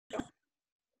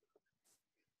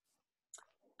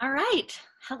All right.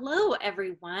 Hello,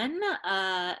 everyone.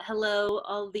 Hello,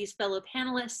 all of these fellow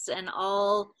panelists and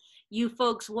all you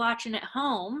folks watching at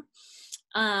home.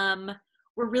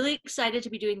 We're really excited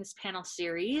to be doing this panel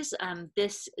series.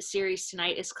 This series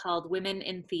tonight is called Women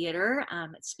in Theater.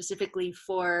 It's specifically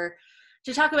to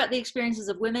talk about the experiences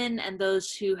of women and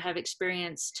those who have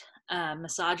experienced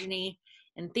misogyny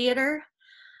in theater,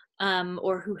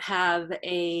 or who have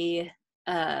a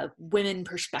women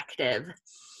perspective.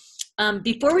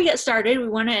 Before we get started, we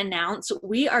want to announce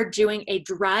we are doing a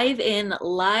drive-in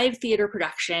live theater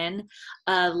production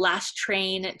of Last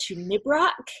Train to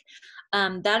Nibrock.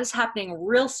 That is happening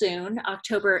real soon,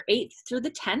 October 8th through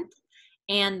the 10th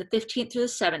and the 15th through the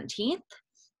 17th.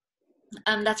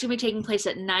 That's going to be taking place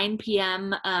at 9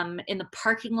 p.m. In the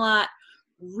parking lot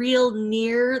real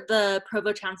near the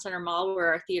Provo Town Center Mall where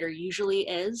our theater usually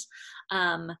is.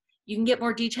 You can get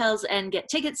more details and get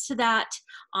tickets to that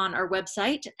on our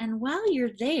website. And while you're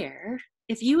there,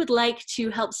 if you would like to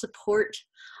help support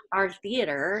our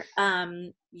theater,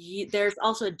 there's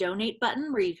also a donate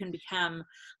button where you can become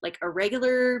like a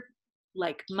regular,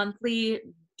 like monthly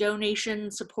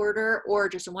donation supporter or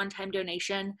just a one-time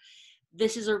donation.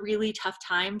 This is a really tough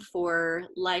time for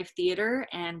live theater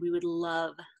and we would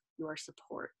love your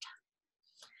support.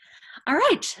 All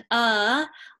right,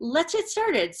 let's get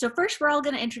started. So first we're all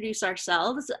going to introduce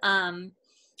ourselves. We're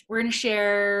going to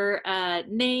share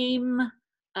name,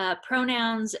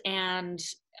 pronouns, and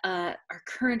our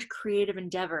current creative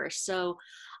endeavors. So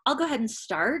I'll go ahead and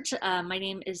start. My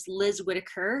name is Liz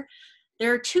Whittaker.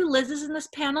 There are two Liz's in this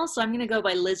panel, so I'm going to go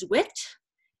by Liz Witt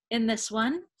in this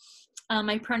one.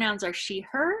 My pronouns are she,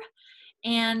 her,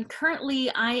 and currently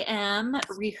I am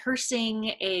rehearsing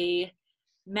a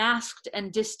masked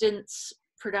and distance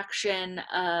production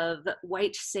of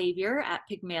White Savior at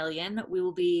Pygmalion. We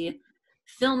will be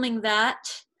filming that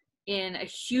in a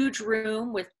huge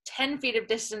room with 10 feet of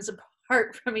distance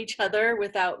apart from each other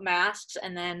without masks,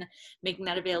 and then making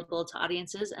that available to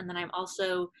audiences. And then I'm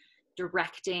also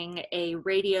directing a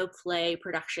radio play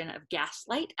production of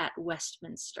Gaslight at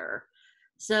Westminster.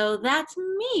 So that's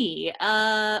me.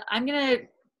 I'm gonna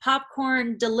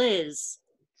popcorn DeLiz.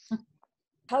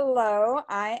 Hello,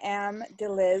 I am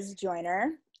DeLiz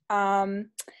Joyner, and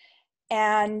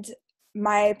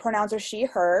my pronouns are she,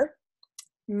 her.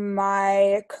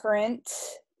 My current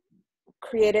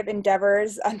creative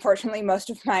endeavors, unfortunately, most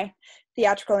of my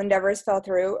theatrical endeavors fell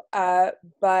through,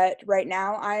 but right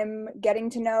now I'm getting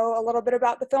to know a little bit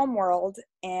about the film world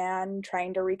and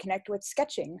trying to reconnect with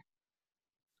sketching.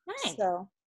 Nice. So,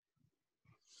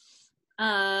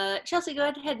 Chelsea, go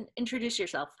ahead and introduce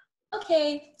yourself.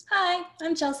 Okay, hi,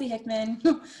 I'm Chelsea Hickman.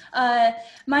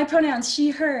 My pronouns she,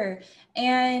 her,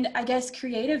 and I guess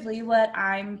creatively what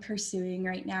I'm pursuing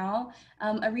right now,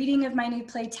 a reading of my new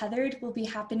play Tethered will be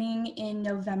happening in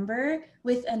November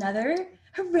with another.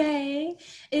 Hooray!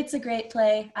 It's a great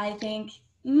play, I think.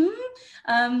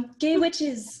 Gay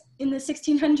witches in the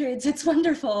 1600s, it's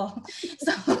wonderful.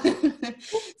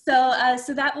 So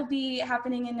that will be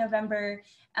happening in November.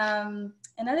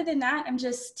 And other than that, I'm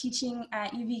just teaching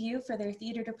at UVU for their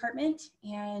theater department,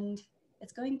 and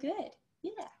it's going good.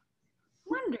 Yeah.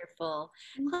 Wonderful.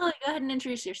 Chloe, go ahead and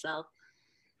introduce yourself.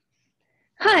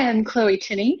 Hi, I'm Chloe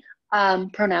Tinney.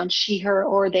 Pronouns she, her,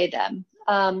 or they, them.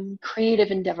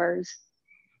 Creative endeavors.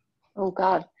 Oh,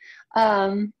 God.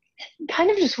 Kind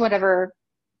of just whatever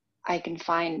I can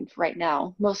find right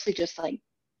now. Mostly just like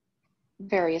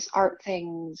various art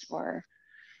things, or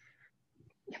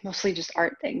mostly just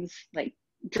art things like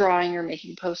drawing or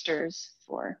making posters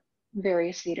for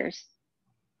various theaters.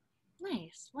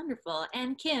 Nice, wonderful.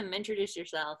 And Kim, introduce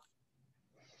yourself.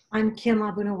 I'm Kim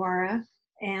Abunuwara,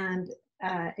 and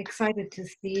excited to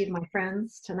see my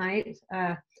friends tonight.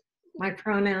 My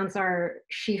pronouns are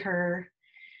she, her,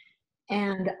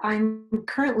 and I'm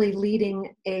currently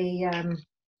leading a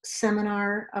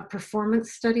seminar, a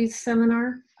performance studies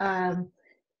seminar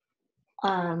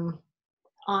on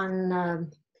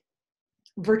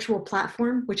virtual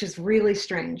platform, which is really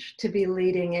strange to be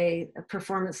leading a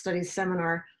performance studies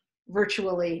seminar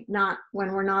virtually, not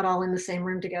when we're not all in the same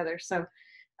room together. So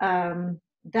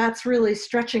that's really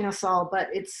stretching us all, but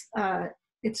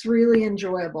it's really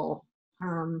enjoyable.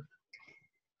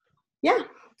 Yeah,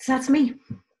 so that's me.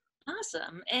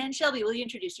 Awesome. And Shelby, will you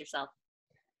introduce yourself?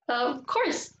 Of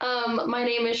course. My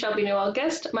name is Shelby Noelle.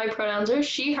 My pronouns are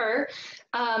she, her.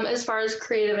 As far as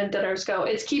creative endeavors go,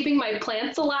 it's keeping my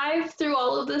plants alive through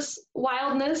all of this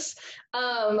wildness.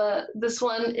 This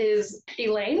one is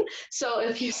Elaine. So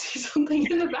if you see something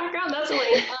in the background, that's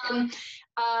Elaine.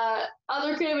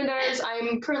 Other creative endeavors,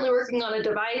 I'm currently working on a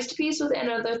devised piece with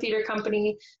another theater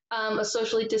company, a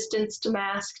socially distanced,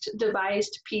 masked,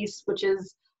 devised piece, which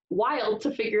is wild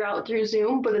to figure out through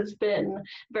Zoom, but it's been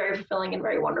very fulfilling and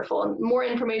very wonderful. And more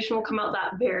information will come out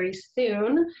that very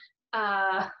soon.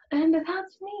 And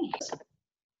that's me.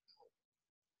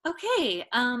 Okay,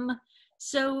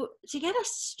 so to get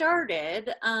us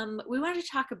started, we wanted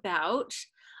to talk about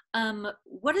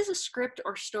what is a script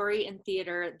or story in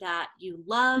theater that you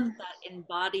love, that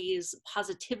embodies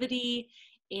positivity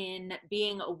in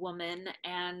being a woman,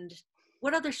 and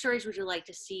what other stories would you like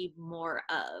to see more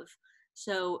of?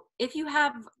 So if you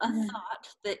have a thought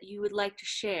that you would like to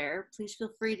share, please feel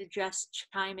free to just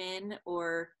chime in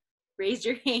or raise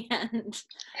your hand.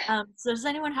 So does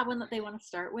anyone have one that they want to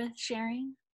start with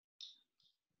sharing?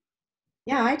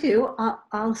 Yeah, I do.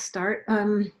 I'll start.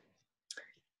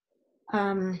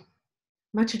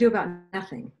 Much Ado About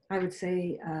Nothing. I would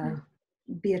say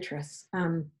Beatrice.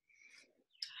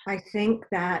 I think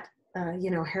that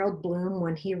Harold Bloom,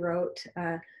 when he wrote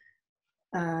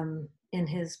in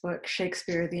his book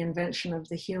Shakespeare: The Invention of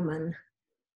the Human,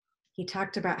 he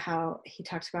talked about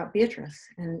Beatrice,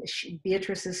 and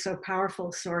Beatrice is so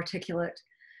powerful, so articulate.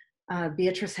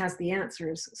 Beatrice has the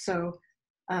answers. So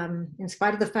in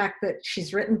spite of the fact that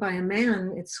she's written by a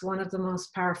man, it's one of the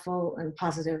most powerful and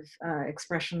positive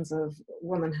expressions of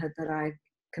womanhood that I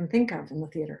can think of in the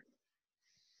theater.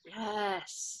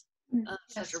 Yes. Oh,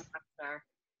 such a rock star.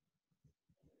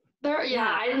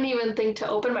 I didn't even think to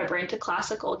open my brain to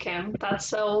classical, Kim. That's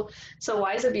so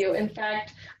wise of you. In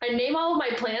fact, I name all of my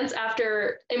plants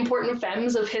after important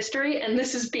femmes of history, and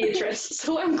this is Beatrice.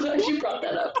 So I'm glad you brought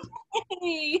that up.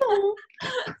 Hey.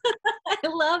 I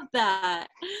love that.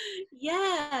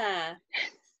 Yeah.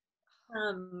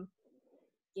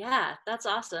 Yeah, that's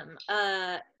awesome.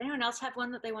 Anyone else have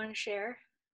one that they want to share?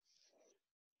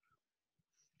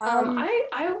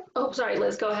 Oh, sorry,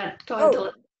 Liz, go ahead. Go ahead.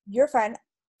 Oh, you're fine.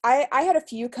 I had a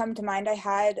few come to mind.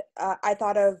 I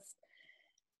thought of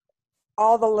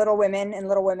all the Little Women and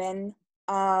Little Women.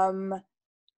 I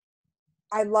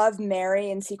love Mary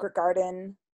in Secret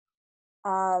Garden.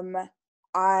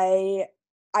 I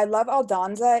love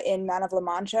Aldonza in Man of La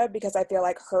Mancha because I feel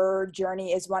like her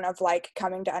journey is one of like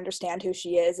coming to understand who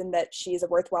she is and that she's a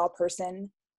worthwhile person.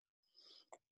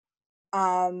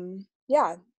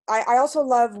 Yeah, I also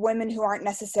love women who aren't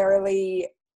necessarily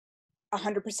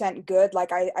 100% good.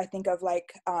 Like I think of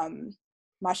like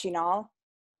Machinal,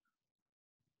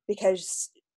 because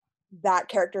that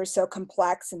character is so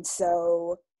complex and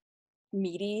so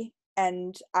meaty,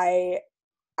 and I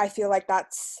feel like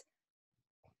that's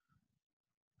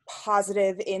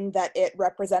positive in that it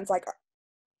represents like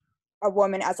a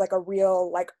woman as like a real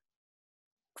like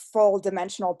full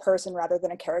dimensional person rather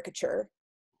than a caricature.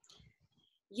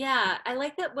 Yeah, I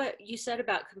like that what you said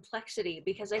about complexity,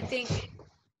 because I think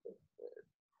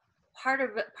part of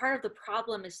the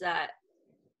problem is that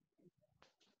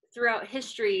throughout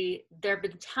history there have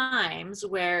been times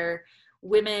where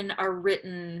women are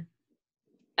written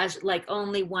as like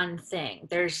only one thing.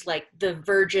 There's like the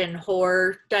virgin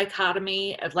whore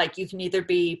dichotomy of like, you can either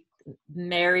be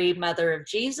Mary, mother of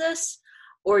Jesus,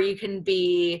 or you can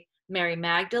be Mary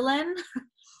Magdalene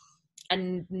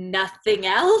and nothing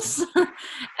else.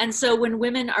 And so when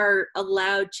women are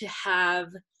allowed to have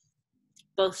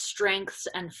both strengths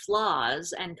and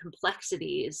flaws and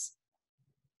complexities,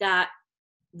 that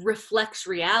reflects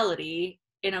reality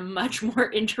in a much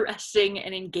more interesting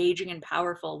and engaging and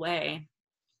powerful way.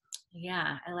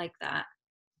 Yeah, I like that.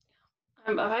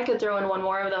 If I could throw in one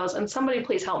more of those, and somebody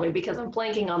please help me because I'm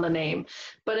blanking on the name,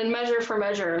 but in Measure for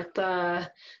Measure, the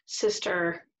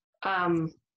sister,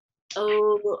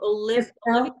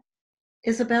 Isabel?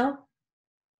 Isabel.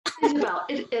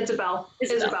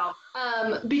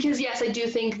 Because yes, I do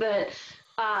think that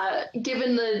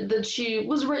given that she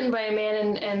was written by a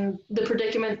man and the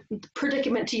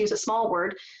predicament to use a small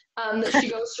word, that she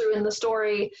goes through in the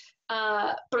story,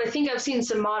 but I think I've seen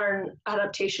some modern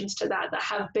adaptations to that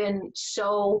have been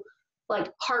so like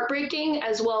heartbreaking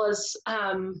as well as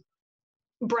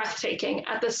breathtaking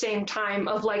at the same time,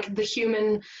 of like the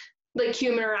human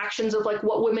interactions of like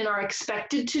what women are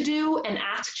expected to do and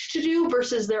asked to do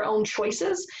versus their own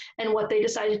choices and what they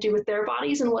decide to do with their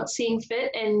bodies and what's seeing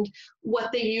fit and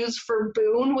what they use for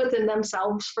boon within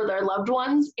themselves for their loved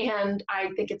ones. And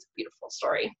I think it's a beautiful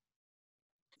story.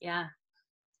 Yeah.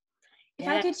 If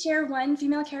I could share one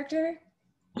female character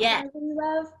that I really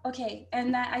love, okay,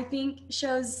 and that I think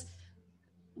shows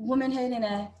womanhood in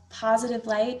a positive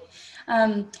light.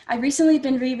 I've recently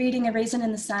been rereading A Raisin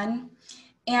in the Sun,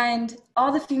 and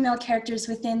all the female characters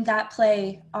within that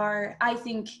play are, I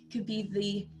think, could be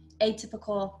the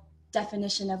atypical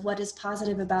definition of what is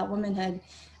positive about womanhood.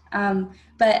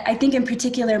 But I think in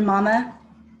particular, Mama,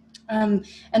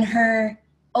 and her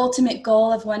ultimate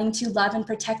goal of wanting to love and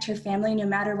protect her family no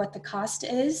matter what the cost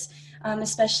is,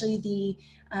 especially the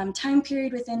time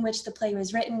period within which the play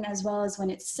was written, as well as when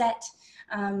it's set,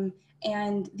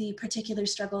 and the particular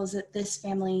struggles that this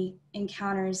family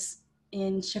encounters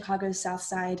in Chicago's South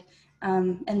Side,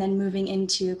 and then moving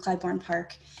into Clybourne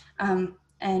Park,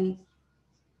 and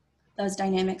those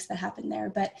dynamics that happen there.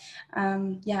 But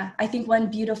yeah, I think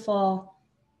one beautiful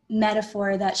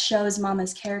metaphor that shows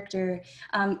Mama's character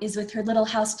is with her little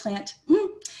houseplant,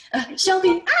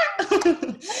 Shelby.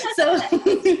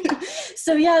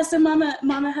 So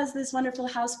Mama has this wonderful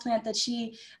houseplant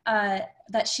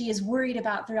that she is worried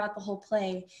about throughout the whole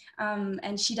play,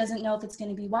 and she doesn't know if it's going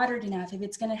to be watered enough, if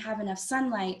it's going to have enough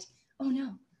sunlight. Oh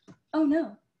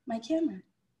no, my camera.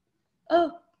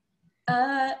 Oh,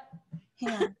 hang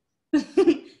on.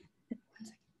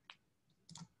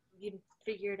 You can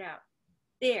figure it out.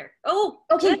 There. Oh,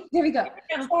 okay, there we go.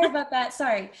 Sorry about that.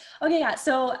 Sorry. Okay, yeah.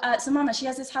 So Mama, she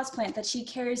has this houseplant that she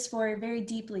cares for very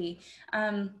deeply.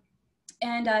 And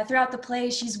throughout the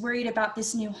play, she's worried about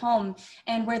this new home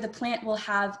and where the plant will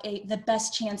have the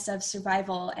best chance of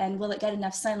survival. And will it get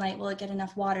enough sunlight? Will it get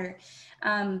enough water?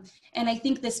 And I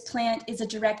think this plant is a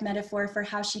direct metaphor for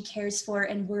how she cares for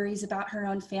and worries about her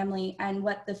own family and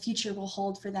what the future will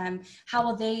hold for them. How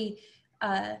will they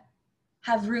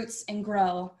have roots and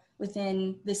grow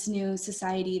within this new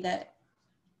society that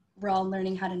we're all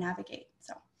learning how to navigate.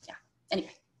 So yeah,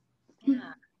 anyway.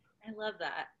 Yeah, I love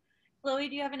that. Chloe,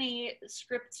 do you have any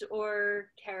scripts or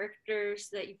characters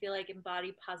that you feel like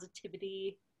embody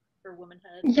positivity for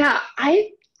womanhood? Yeah,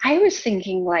 I was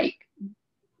thinking, like,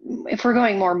 if we're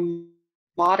going more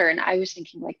modern, I was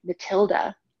thinking like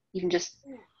Matilda, even just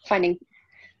finding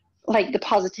like the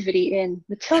positivity in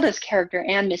Matilda's character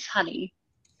and Miss Honey,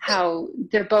 how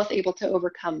they're both able to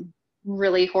overcome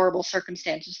really horrible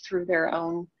circumstances through their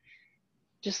own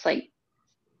just like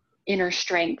inner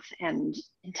strength and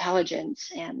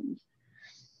intelligence, and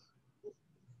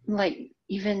like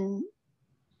even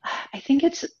I think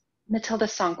it's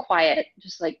Matilda's song Quiet,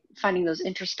 just like finding those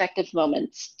introspective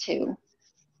moments to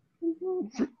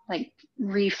like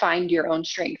re-find your own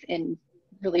strength in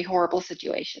really horrible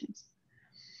situations.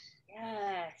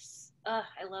 Yes.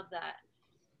 I love that.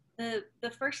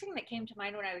 The first thing that came to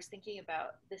mind when I was thinking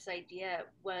about this idea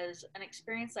was an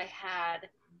experience I had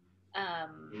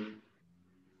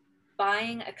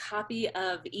buying a copy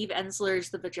of Eve Ensler's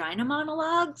The Vagina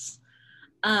Monologues.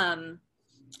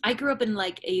 I grew up in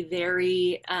like a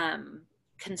very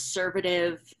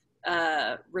conservative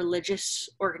religious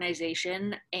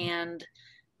organization, and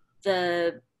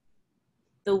the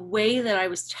way that I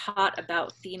was taught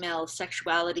about female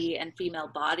sexuality and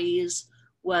female bodies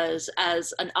was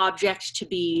as an object to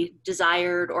be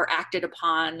desired or acted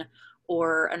upon,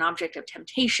 or an object of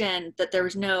temptation, that there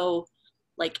was no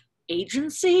like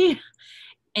agency.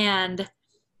 And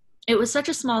it was such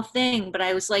a small thing, but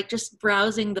I was like just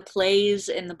browsing the plays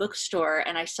in the bookstore,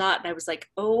 and I saw it and I was like,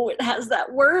 oh, it has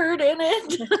that word in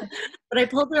it. But I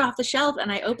pulled it off the shelf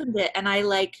and I opened it and I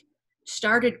like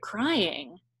started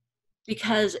crying,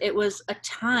 because it was a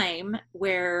time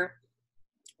where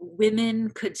women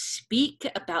could speak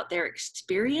about their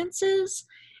experiences,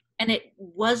 and it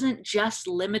wasn't just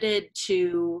limited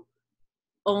to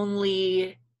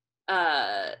only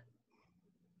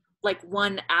like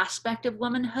one aspect of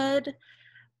womanhood,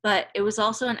 but it was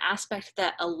also an aspect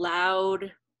that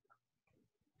allowed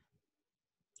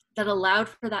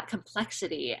for that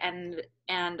complexity, and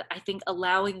I think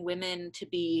allowing women to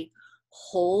be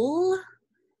whole.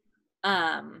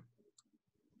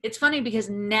 It's funny because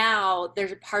now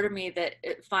there's a part of me that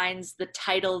it finds the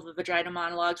title of The Vagina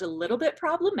Monologues a little bit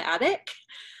problematic,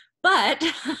 but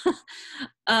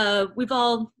we've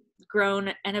all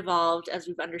grown and evolved as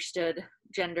we've understood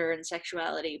gender and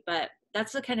sexuality. But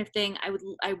that's the kind of thing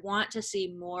I want to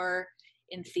see more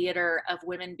in theater, of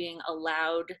women being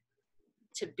allowed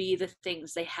to be the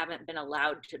things they haven't been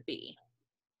allowed to be.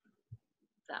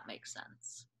 If that makes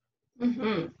sense.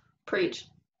 Mm-hmm. Preach.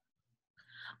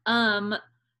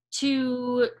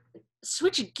 To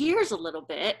switch gears a little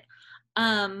bit,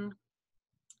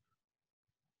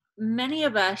 many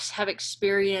of us have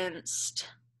experienced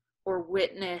or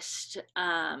witnessed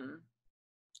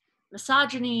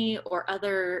misogyny or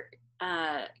other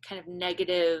kind of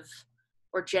negative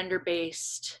or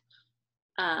gender-based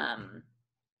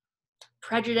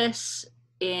prejudice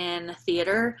in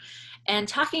theater. And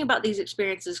talking about these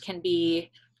experiences can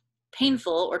be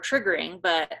painful or triggering,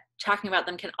 but talking about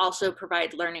them can also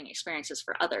provide learning experiences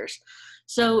for others.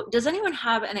 So does anyone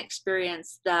have an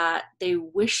experience that they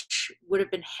wish would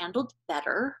have been handled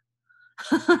better?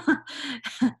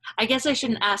 I guess I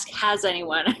shouldn't ask, has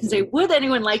anyone? I say, would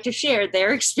anyone like to share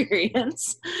their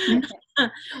experience?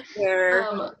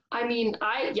 Where I mean,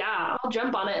 I'll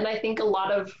jump on it. And I think a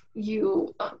lot of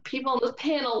you people on this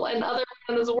panel and other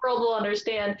in this world will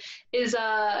understand is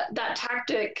that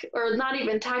tactic, or not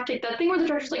even tactic, that thing where the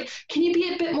director's like, can you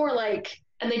be a bit more like,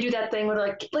 and they do that thing where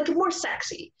they're like more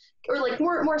sexy, or like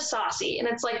more saucy. And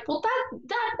it's like, well,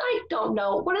 that I don't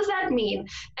know. What does that mean?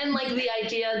 And like the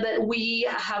idea that we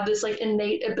have this like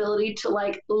innate ability to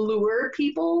like lure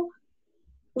people,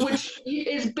 which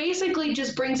is basically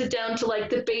just brings it down to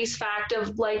like the base fact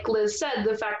of, like Liz said,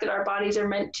 the fact that our bodies are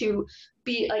meant to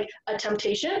be like a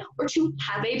temptation or to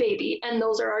have a baby. And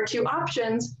those are our two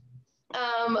options.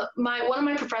 One of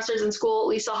my professors in school,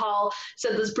 Lisa Hall,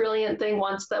 said this brilliant thing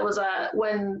once that was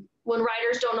when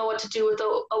writers don't know what to do with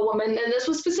a woman, and this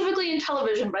was specifically in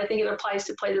television, but I think it applies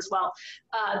to plays as well,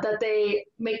 that they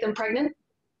make them pregnant.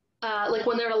 Like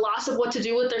when they're at a loss of what to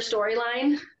do with their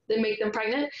storyline, they make them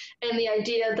pregnant. And the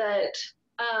idea that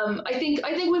I think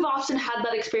we've often had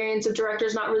that experience of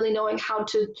directors not really knowing how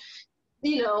to,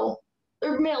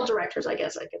 or male directors, I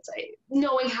guess I could say,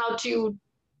 knowing how to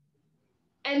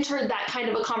enter that kind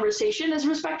of a conversation as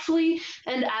respectfully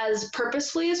and as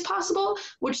purposefully as possible,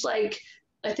 which like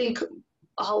I think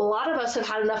a lot of us have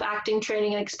had enough acting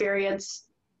training and experience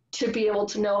to be able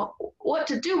to know what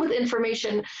to do with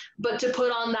information, but to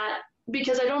put on that,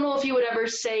 because I don't know if you would ever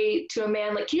say to a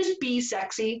man, like, can you just be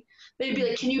sexy? They'd be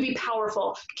like, can you be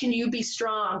powerful? Can you be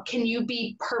strong? Can you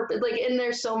be like, and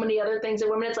there's so many other things that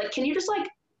women, it's like, can you just like,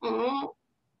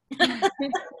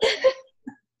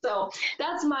 So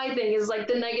that's my thing, is like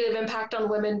the negative impact on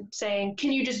women saying,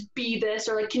 can you just be this?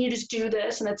 Or like, can you just do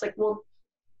this? And it's like, well,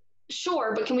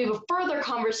 sure, but can we have a further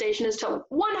conversation as to,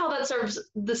 one, how that serves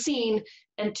the scene,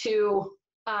 and two,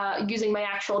 using my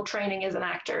actual training as an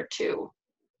actor to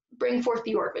bring forth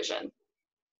your vision.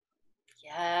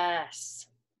 Yes.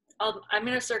 I'm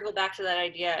going to circle back to that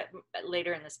idea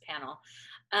later in this panel.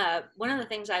 One of the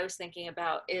things I was thinking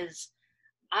about is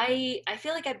I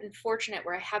feel like I've been fortunate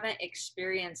where I haven't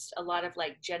experienced a lot of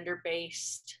like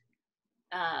gender-based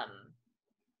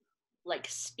like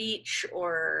speech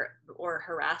or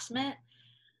harassment,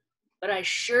 but I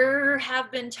sure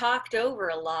have been talked over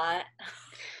a lot.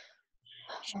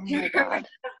 Oh my God.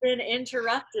 I've been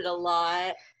interrupted a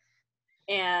lot,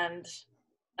 and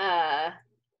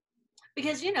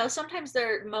because sometimes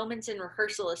there are moments in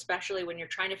rehearsal, especially when you're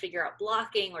trying to figure out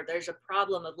blocking, or there's a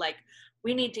problem of like,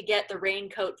 we need to get the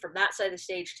raincoat from that side of the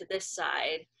stage to this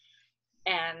side,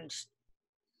 and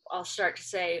I'll start to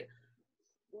say,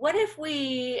 what if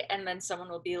we, and then someone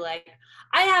will be like,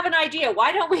 I have an idea,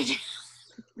 why don't we do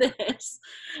this?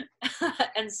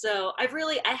 And so I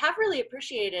have really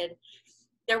appreciated,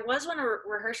 there was one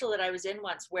rehearsal that I was in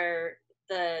once where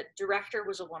the director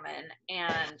was a woman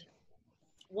and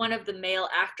one of the male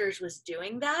actors was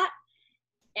doing that,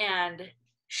 and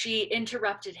she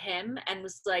interrupted him and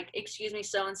was like, excuse me,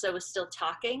 so-and-so was still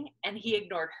talking, and he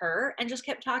ignored her and just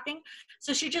kept talking.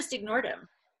 So she just ignored him.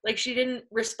 Like, she didn't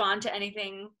respond to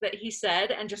anything that he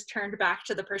said and just turned back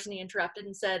to the person he interrupted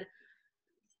and said,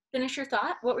 finish your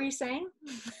thought, what were you saying?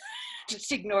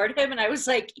 Just ignored him. And I was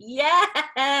like, yes,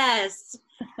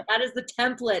 that is the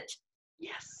template.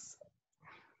 Yes.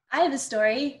 I have a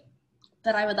story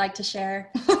that I would like to share.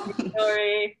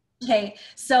 Story. Okay,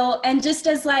 so, and just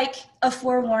as like a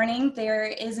forewarning, there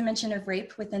is a mention of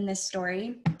rape within this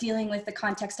story, dealing with the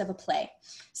context of a play.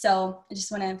 So I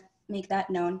just want to make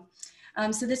that known.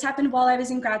 So this happened while I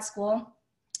was in grad school,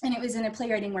 and it was in a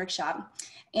playwriting workshop.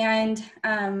 And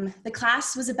the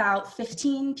class was about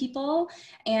 15 people,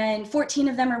 and 14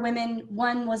 of them are women,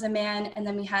 1 was a man, and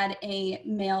then we had a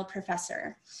male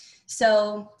professor.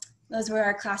 So those were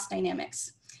our class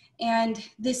dynamics. And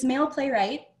this male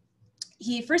playwright,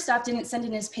 he first off didn't send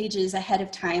in his pages ahead of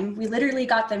time. We literally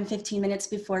got them 15 minutes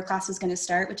before class was going to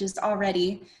start, which is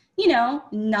already,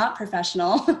 not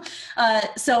professional.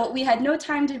 So we had no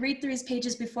time to read through his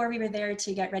pages before we were there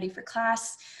to get ready for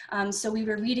class. So we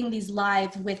were reading these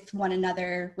live with one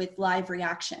another with live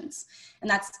reactions. And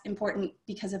that's important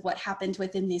because of what happened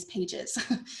within these pages.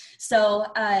 So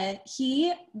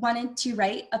he wanted to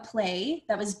write a play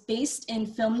that was based in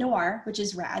film noir, which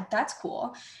is rad, that's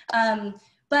cool.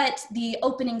 But the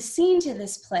opening scene to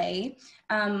this play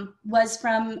was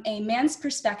from a man's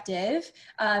perspective.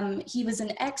 He was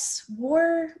an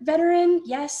ex-war veteran,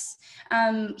 yes.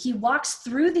 He walks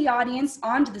through the audience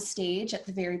onto the stage at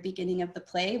the very beginning of the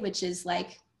play, which is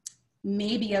like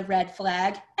maybe a red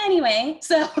flag. Anyway,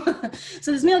 so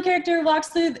this male character walks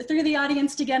through the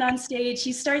audience to get on stage.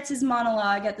 He starts his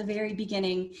monologue at the very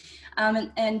beginning.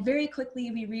 And very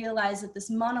quickly we realize that this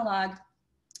monologue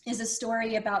is a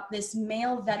story about this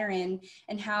male veteran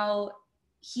and how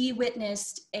he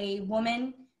witnessed a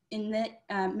woman in the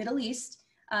Middle East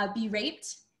be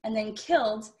raped and then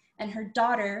killed, and her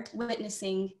daughter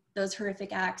witnessing those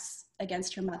horrific acts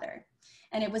against her mother.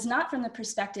 And it was not from the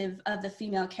perspective of the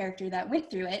female character that went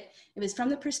through it. It was from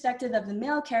the perspective of the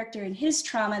male character and his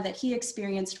trauma that he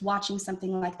experienced watching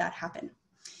something like that happen.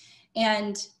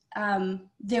 And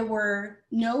there were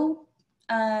no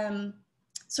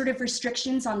sort of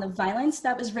restrictions on the violence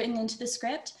that was written into the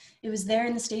script. It was there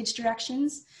in the stage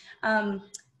directions.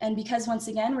 And because once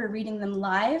again, we're reading them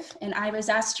live and I was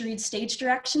asked to read stage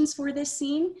directions for this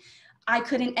scene, I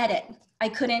couldn't edit.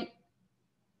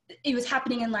 It was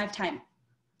happening in live time.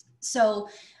 So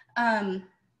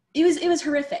it was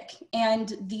horrific.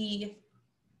 And the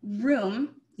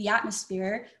room, the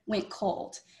atmosphere went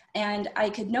cold. And I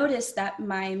could notice that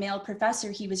my male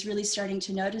professor, he was really starting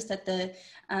to notice that the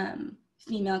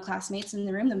female classmates in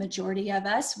the room, the majority of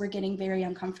us, were getting very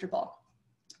uncomfortable.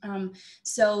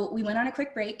 So we went on a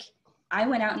quick break. I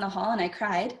went out in the hall and I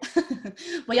cried.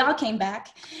 We all came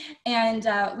back and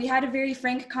we had a very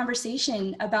frank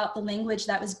conversation about the language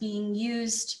that was being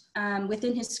used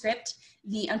within his script,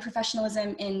 the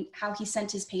unprofessionalism in how he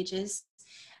sent his pages.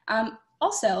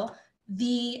 Also,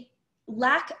 the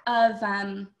lack of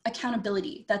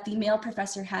accountability that the male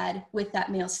professor had with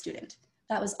that male student.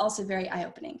 That was also very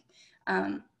eye-opening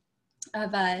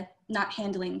of not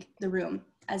handling the room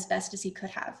as best as he could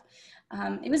have.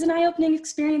 It was an eye-opening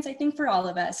experience, I think, for all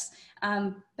of us.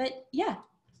 But yeah,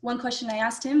 one question I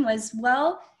asked him was,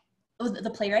 well, the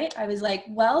playwright, I was like,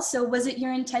 well, so was it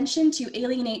your intention to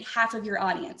alienate half of your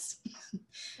audience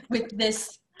with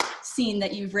this scene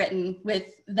that you've written with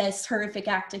this horrific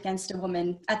act against a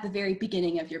woman at the very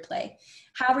beginning of your play?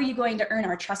 How are you going to earn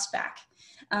our trust back?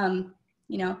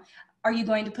 You know, are you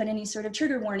going to put any sort of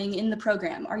trigger warning in the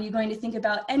program? Are you going to think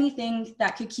about anything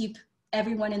that could keep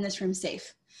everyone in this room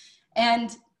safe?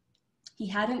 And he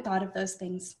hadn't thought of those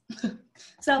things.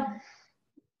 So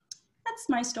that's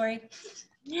my story.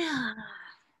 Yeah.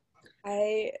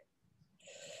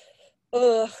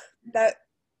 That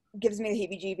gives me the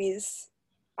heebie-jeebies.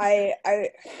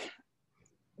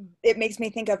 It makes me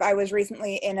think of, I was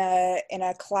recently in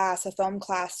a class, a film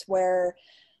class, where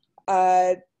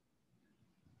I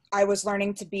was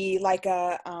learning to be like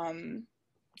a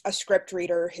script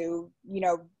reader who, you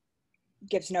know,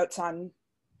 gives notes on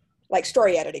like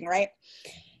story editing, right?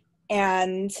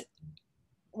 And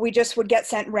we just would get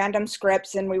sent random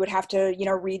scripts and we would have to, you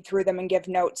know, read through them and give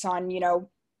notes on, you know,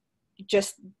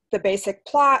 just the basic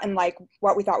plot and like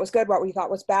what we thought was good, what we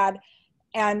thought was bad.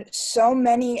 And so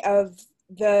many of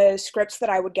the scripts that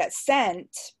I would get sent,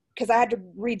 because I had to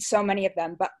read so many of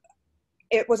them, but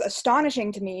it was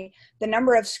astonishing to me the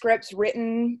number of scripts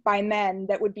written by men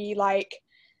that would be like,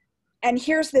 and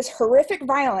here's this horrific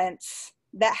violence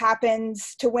that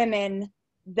happens to women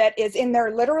that is in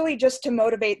there literally just to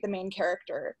motivate the main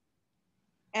character.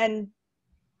 And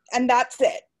that's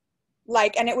it.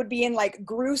 Like, and it would be in like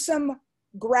gruesome,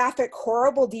 graphic,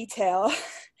 horrible detail.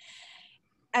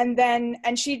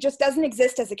 And she just doesn't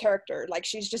exist as a character. Like,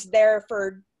 she's just there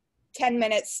for 10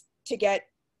 minutes to get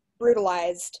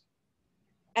brutalized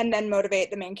and then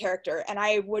motivate the main character. And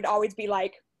I would always be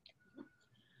like,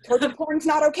 torture porn's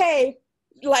not okay.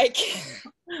 Like,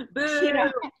 you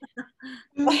know,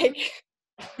 like,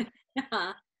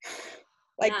 Yeah.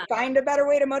 like Yeah. find a better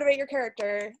way to motivate your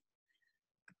character.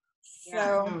 Yeah.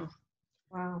 So,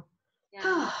 Wow.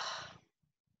 Yeah.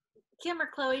 Kim or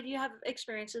Chloe, do you have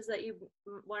experiences that you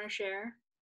want to share?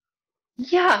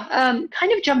 Yeah,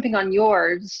 kind of jumping on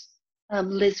yours,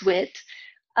 Liz Witt.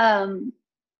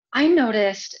 I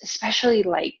noticed, especially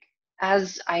like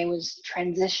as I was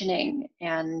transitioning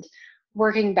and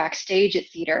working backstage at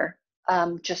theater,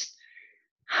 just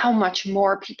how much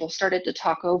more people started to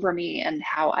talk over me and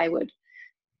how I would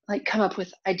like come up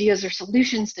with ideas or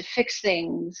solutions to fix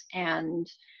things, and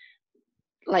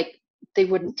like they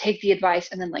wouldn't take the advice,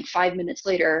 and then like 5 minutes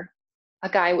later a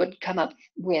guy would come up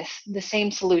with the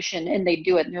same solution and they'd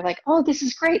do it and they're like, oh, this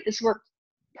is great, this worked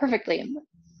perfectly,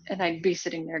 and I'd be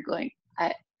sitting there going,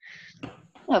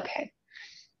 okay.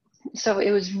 So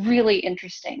it was really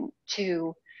interesting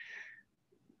to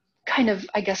kind of,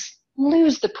 I guess,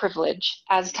 lose the privilege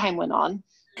as time went on.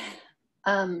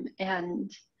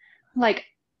 And like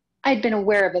I'd been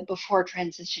aware of it before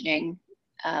transitioning,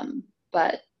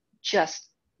 but just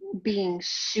being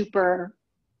super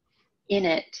in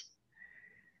it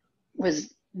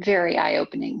was very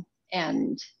eye-opening.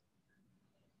 and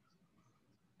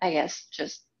I guess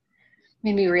just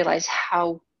made me realize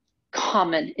how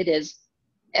common it is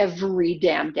every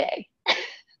damn day.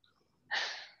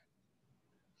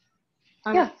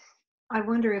 Yeah. I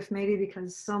wonder if maybe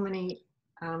because so many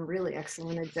really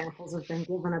excellent examples have been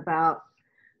given about,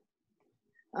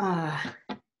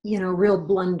 real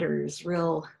blunders,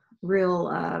 real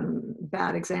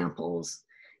bad examples.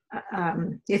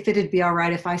 If it'd be all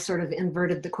right if I sort of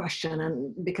inverted the question,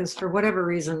 and because for whatever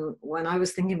reason, when I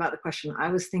was thinking about the question, I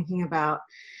was thinking about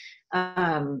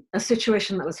a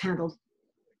situation that was handled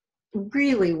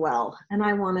really well, and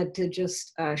I wanted to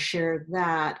just share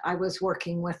that. I was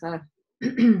working with a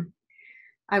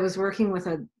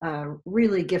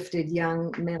really gifted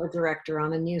young male director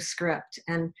on a new script,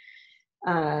 and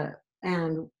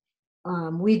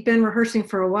we'd been rehearsing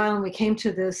for a while, and we came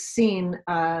to this scene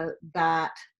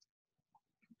that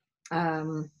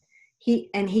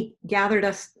he gathered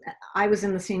us. I was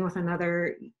in the scene with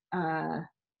another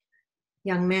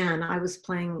young man. I was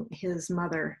playing his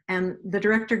mother, and the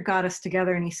director got us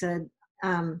together, and he said,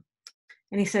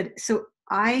 so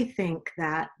I think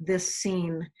that this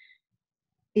scene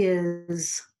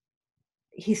is,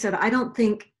 he said, I don't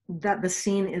think that the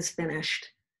scene is finished.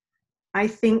 I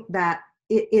think that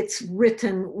it's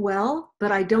written well,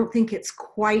 but I don't think it's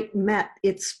quite met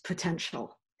its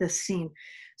potential, this scene.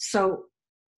 So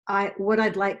what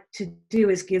I'd like to do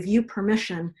is give you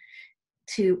permission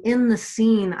to, in the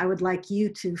scene, I would like you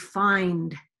to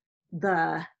find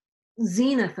the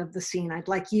zenith of the scene. I'd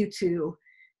like you to,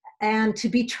 and to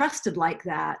be trusted like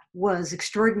that was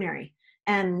extraordinary.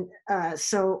 And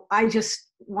so I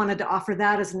just wanted to offer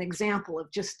that as an example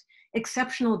of just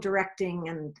exceptional directing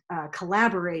and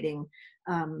collaborating,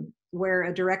 where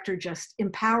a director just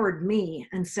empowered me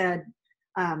and said,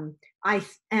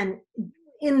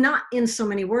 not in so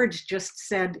many words, just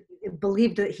said,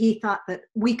 believed that he thought that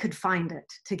we could find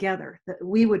it together, that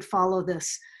we would follow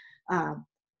this,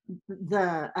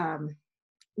 the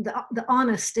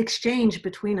honest exchange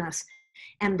between us,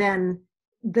 and then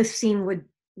the scene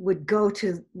would go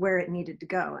to where it needed to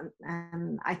go.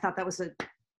 And I thought that was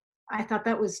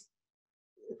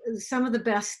some of the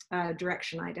best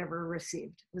direction I'd ever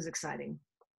received. It was exciting.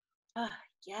 Oh,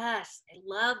 yes, I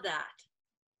love that.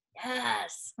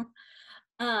 Yes.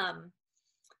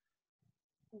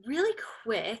 Really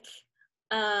quick,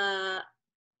 I'd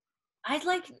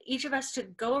like each of us to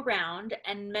go around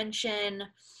and mention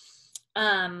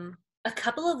a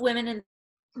couple of women in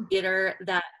theater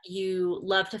that you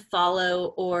love to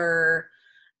follow or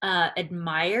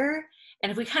admire.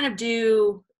 And if we kind of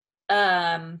do,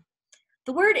 the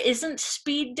word isn't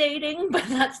speed dating, but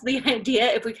that's the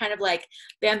idea. If we kind of like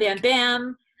bam, bam,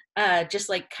 bam, just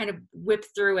like kind of whip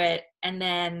through it. And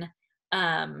then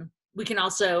we can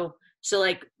also, so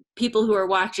like people who are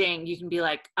watching, you can be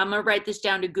like, I'm gonna write this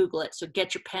down to Google it. So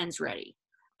get your pens ready.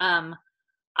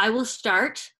 I will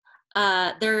start.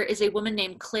 There is a woman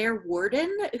named Claire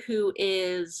Warden who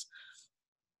is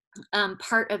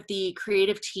part of the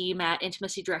creative team at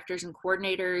Intimacy Directors and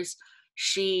Coordinators.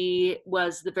 She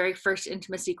was the very first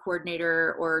intimacy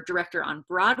coordinator or director on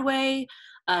Broadway.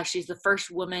 She's the first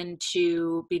woman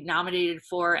to be nominated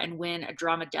for and win a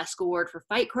Drama Desk Award for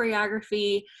fight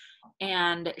choreography.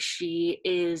 And she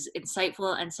is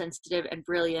insightful and sensitive and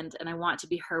brilliant, and I want to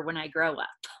be her when I grow up.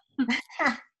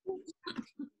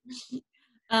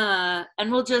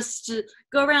 And we'll just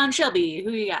go around. Shelby,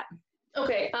 who you got?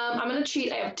 Okay, I'm going to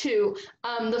cheat. I have two.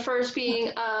 The first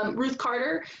being Ruth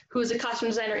Carter, who is a costume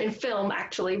designer in film,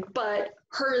 actually, but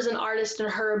her as an artist and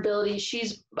her ability.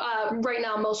 She's right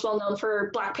now most well known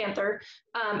for Black Panther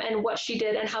and what she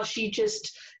did and how she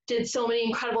just did so many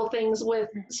incredible things with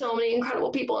so many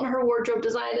incredible people in her wardrobe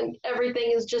design, and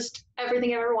everything is just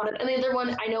everything I ever wanted. And the other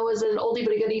one I know is an oldie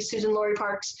but a goodie, Susan Laurie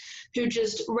Parks, who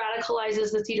just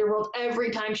radicalizes the theater world every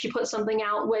time she puts something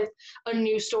out with a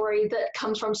new story that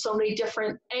comes from so many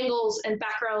different angles and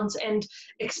backgrounds and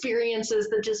experiences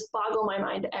that just boggle my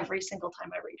mind every single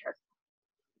time I read her.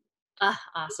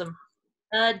 Awesome.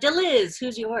 Deliz,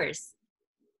 who's yours?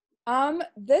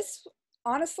 This,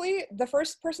 honestly, the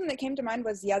first person that came to mind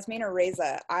was Yasmina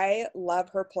Reza. I love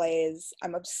her plays.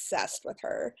 I'm obsessed with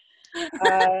her.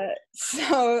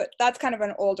 So that's kind of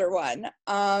an older one.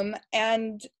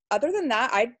 And other than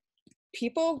that,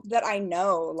 people that I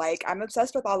know, like, I'm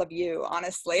obsessed with all of you,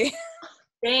 honestly.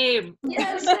 Same.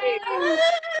 Yes,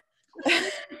 same.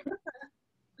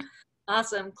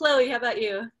 Awesome. Chloe, how about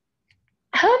you?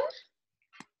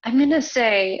 I'm gonna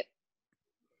say,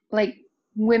 like,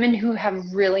 women who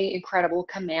have really incredible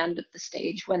command of the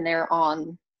stage when they're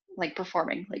on, like,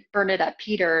 performing, like Bernadette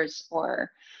Peters or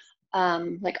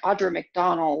like Audra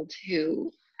McDonald,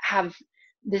 who have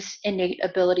this innate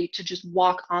ability to just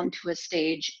walk onto a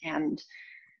stage and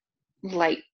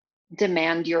like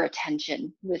demand your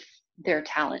attention with their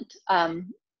talent.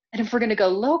 And if we're going to go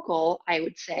local, I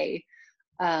would say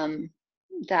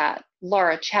that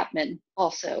Laura Chapman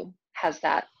also has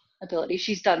that ability.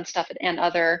 She's done stuff at Ann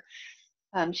Other.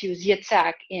 She was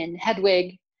Yitzhak in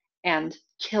Hedwig and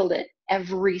killed it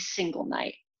every single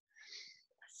night.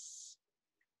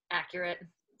 Accurate.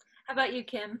 How about you,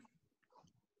 Kim?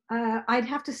 I'd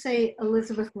have to say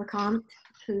Elizabeth LeCompte,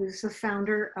 who's the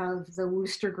founder of the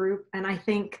Wooster Group, and I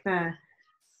think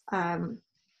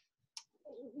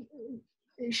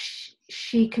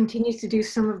she continues to do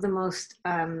some of the most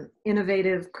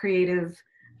innovative, creative,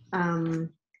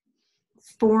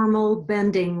 formal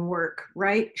bending work,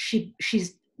 right?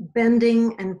 She's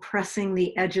bending and pressing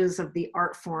the edges of the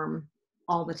art form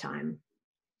all the time.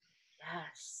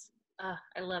 Yes.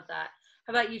 I love that.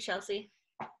 How about you, Chelsea?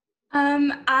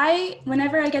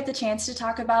 Whenever I get the chance to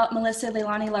talk about Melissa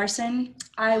Leilani Larson,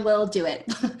 I will do it.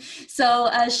 So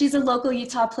she's a local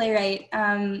Utah playwright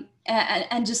and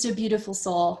just a beautiful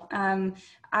soul.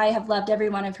 I have loved every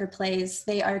one of her plays.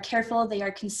 They are careful, they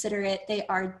are considerate, they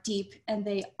are deep, and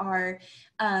they are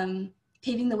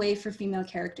paving the way for female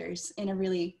characters in a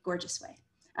really gorgeous way.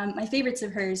 My favorites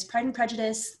of hers, Pride and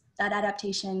Prejudice, that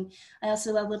adaptation. I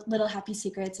also love Little Happy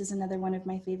Secrets is another one of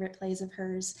my favorite plays of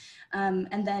hers.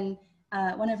 And then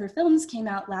one of her films came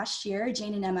out last year,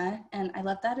 Jane and Emma, and I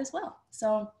love that as well.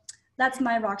 So that's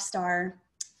my rock star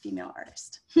female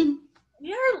artist.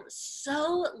 We are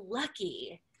so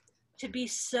lucky to be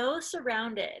so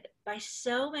surrounded by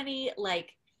so many like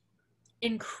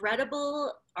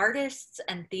incredible artists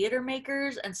and theater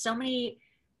makers and so many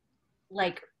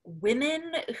like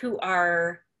women who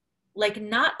are like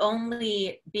not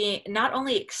only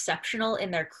exceptional in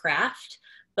their craft,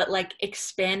 but like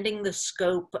expanding the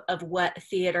scope of what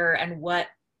theater and what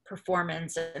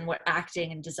performance and what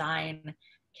acting and design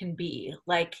can be.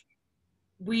 Like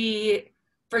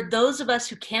for those of us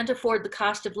who can't afford the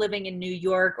cost of living in New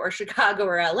York or Chicago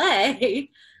or LA,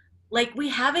 like we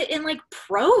have it in like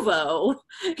Provo,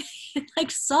 like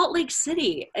Salt Lake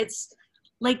City. It's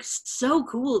like so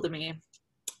cool to me.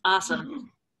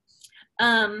 Awesome.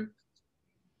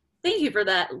 Thank you for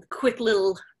that quick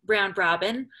little round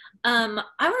robin. I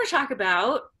want to talk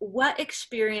about what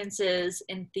experiences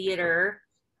in theater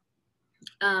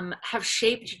have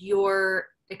shaped your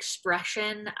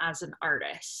expression as an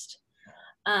artist.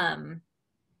 I'll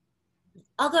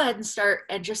go ahead and start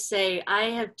and just say I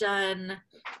have done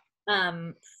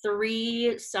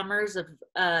 3 summers of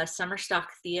summer stock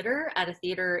theater at a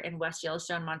theater in West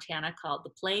Yellowstone, Montana called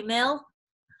the Play Mill.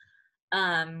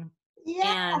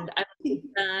 And I've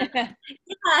done,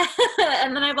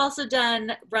 and then I've also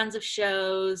done runs of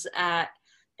shows at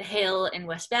the Hale in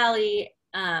West Valley.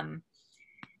 And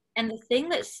the thing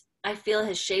that I feel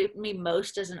has shaped me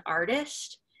most as an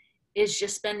artist is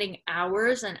just spending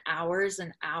hours and hours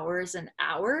and hours and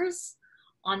hours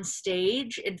on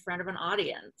stage in front of an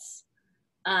audience,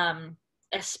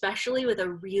 especially with a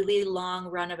really long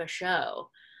run of a show.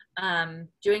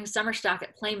 Doing summer stock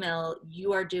at Playmill,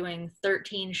 you are doing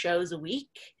 13 shows a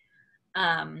week.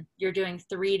 You're doing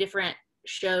 3 different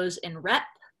shows in rep.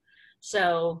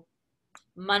 So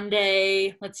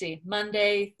Monday,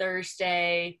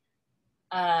 Thursday,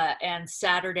 and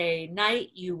Saturday night,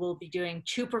 you will be doing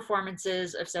 2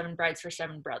 performances of Seven Brides for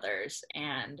Seven Brothers.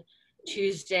 And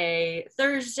Tuesday,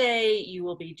 Thursday, you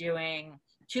will be doing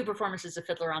 2 performances of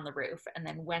Fiddler on the Roof, and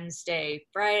then Wednesday,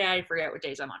 Friday, I forget what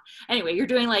days I'm on. Anyway, you're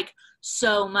doing like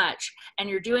so much, and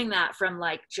you're doing that from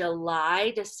like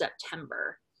July to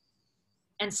September.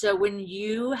 And so when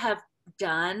you have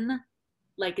done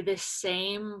like this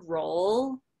same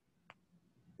role,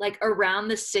 like around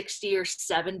the 60th or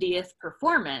 70th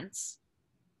performance,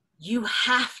 you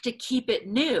have to keep it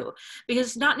new because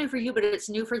it's not new for you, but it's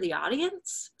new for the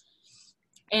audience.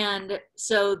 And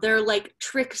so there are like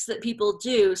tricks that people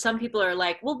do. Some people are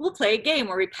like, well, we'll play a game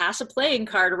where we pass a playing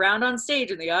card around on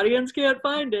stage and the audience can't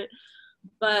find it.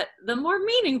 But the more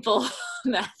meaningful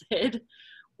method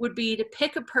would be to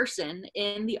pick a person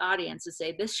in the audience and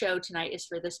say, this show tonight is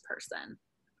for this person.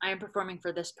 I am performing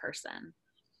for this person.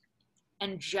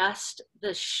 And just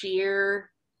the sheer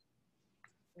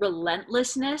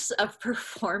relentlessness of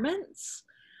performance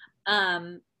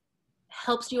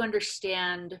helps you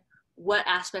understand what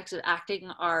aspects of acting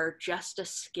are just a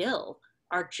skill,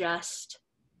 are just,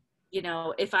 you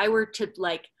know, if I were to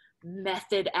like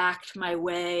method act my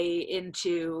way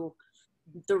into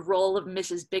the role of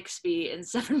Mrs. Bixby in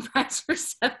Seven Brides for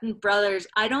Seven Brothers,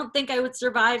 I don't think I would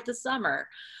survive the summer.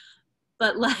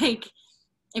 But like,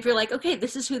 if you're like, okay,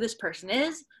 this is who this person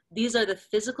is, these are the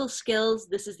physical skills,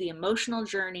 this is the emotional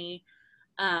journey,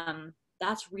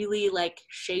 that's really like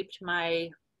shaped my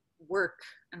work,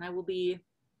 and I will be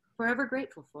forever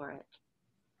grateful for it.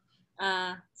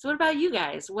 So what about you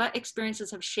guys? What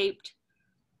experiences have shaped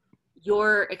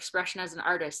your expression as an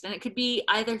artist? And it could be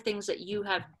either things that you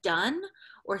have done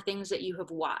or things that you have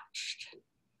watched,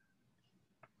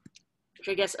 which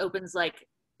I guess opens like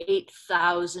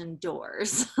 8,000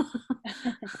 doors.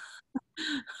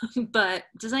 But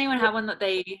does anyone have one that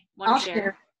they want to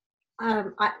share?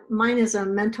 Mine is a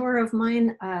mentor of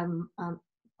mine.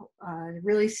 A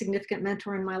really significant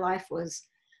mentor in my life was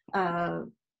a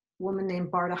woman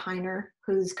named Barta Heiner,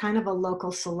 who's kind of a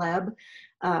local celeb.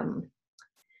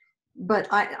 But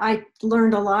I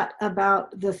learned a lot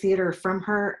about the theater from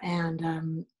her,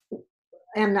 and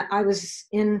I was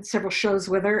in several shows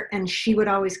with her, and she would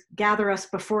always gather us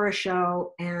before a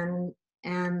show and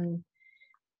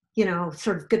you know,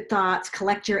 sort of good thoughts,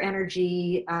 collect your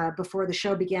energy before the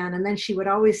show began. And then she would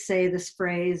always say this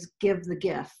phrase, give the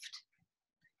gift.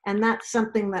 And that's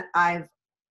something that I've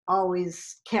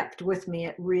always kept with me.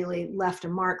 It really left a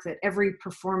mark that every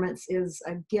performance is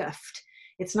a gift.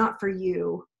 It's not for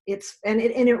you. And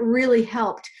it really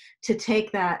helped to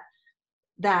take that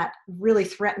really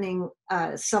threatening,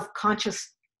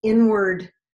 self-conscious inward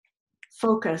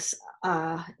focus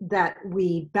that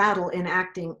we battle in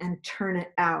acting and turn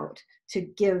it out to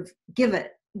give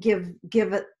it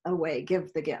away,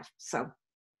 give the gift. So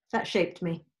that shaped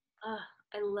me.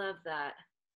 I love that.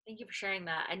 Thank you for sharing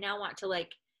that. I now want to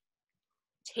like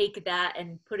take that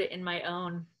and put it in my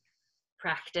own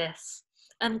practice.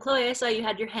 Chloe, I saw you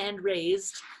had your hand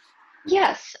raised.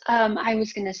 Yes, I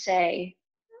was going to say,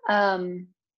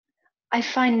 I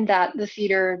find that the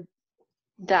theater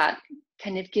that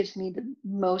kind of gives me the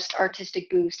most artistic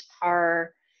boost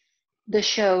are the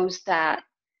shows that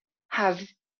have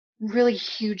really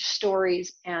huge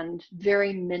stories and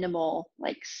very minimal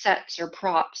like sets or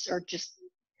props or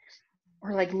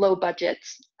like low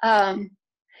budgets.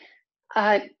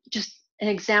 Just an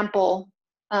example,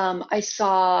 I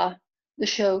saw the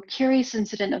show Curious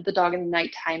Incident of the Dog in the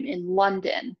Nighttime in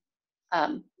London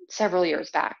several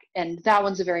years back, and that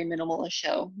one's a very minimalist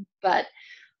show, but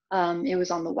it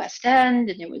was on the West End,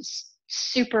 and it was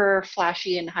super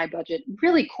flashy and high budget,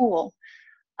 really cool.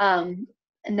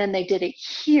 And then they did it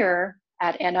here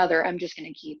at Another. I'm just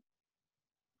going to keep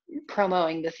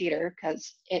promoting the theater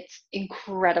because it's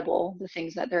incredible the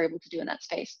things that they're able to do in that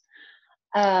space.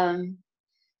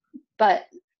 But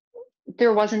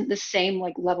there wasn't the same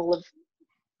like level of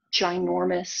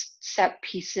ginormous set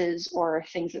pieces or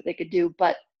things that they could do,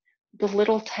 but the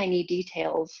little tiny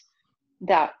details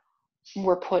that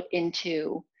were put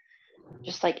into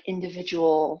just like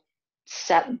individual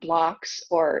set blocks,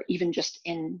 or even just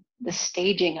in the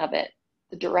staging of it,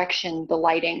 the direction, the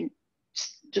lighting,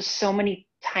 just so many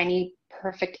tiny,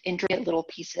 perfect, intricate little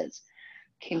pieces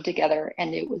came together,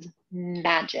 and it was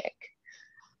magic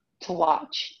to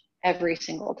watch every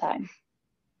single time.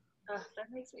 Oh,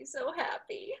 that makes me so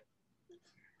happy.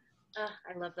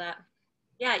 I love that.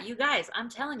 Yeah, you guys, I'm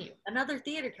telling you, Another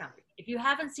theater company. If you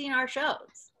haven't seen our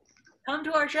shows, come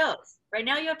to our shows. Right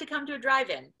now you have to come to a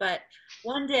drive-in, but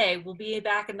one day we'll be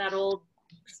back in that old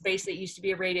space that used to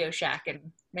be a Radio Shack and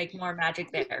make more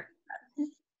magic there.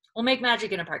 We'll make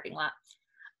magic in a parking lot.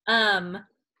 Does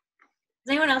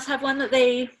anyone else have one that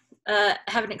they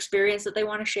have an experience that they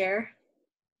want to share?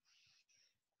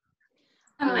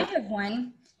 I have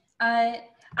one.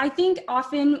 I think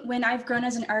often when I've grown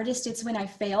as an artist, it's when I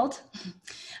failed.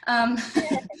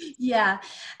 Yeah,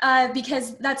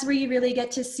 because that's where you really get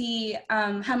to see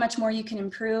how much more you can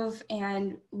improve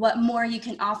and what more you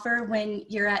can offer when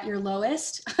you're at your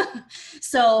lowest.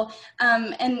 So,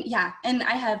 and yeah, and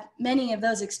I have many of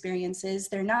those experiences.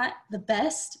 They're not the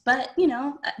best, but you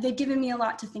know, they've given me a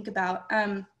lot to think about.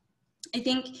 I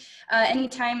think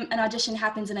anytime an audition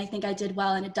happens and I think I did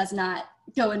well and it does not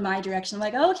go in my direction, I'm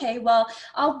like, oh, okay, well,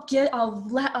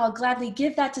 I'll gladly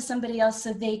give that to somebody else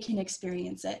so they can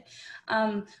experience it.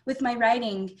 With my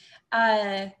writing,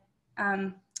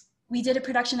 we did a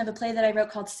production of a play that I wrote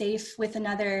called Safe with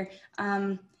Another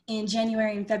in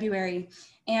January and February,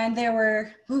 and there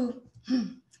were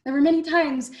many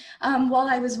times while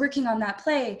I was working on that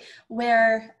play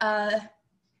where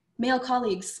male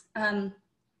colleagues,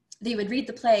 they would read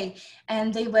the play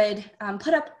and they would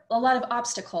put up a lot of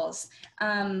obstacles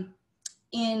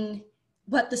in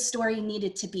what the story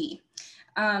needed to be.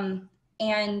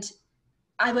 And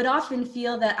I would often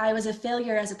feel that I was a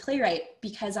failure as a playwright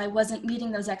because I wasn't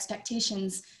meeting those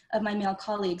expectations of my male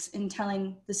colleagues in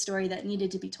telling the story that needed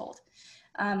to be told.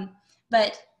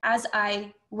 But as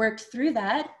I worked through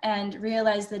that and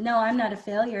realized that, no, I'm not a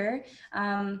failure,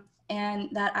 and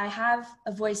that I have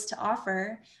a voice to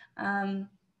offer,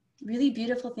 really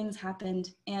beautiful things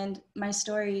happened. And my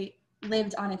story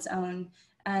lived on its own.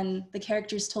 And the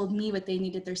characters told me what they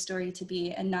needed their story to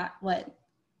be and not what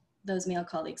those male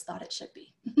colleagues thought it should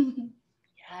be.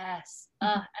 Yes.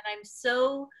 And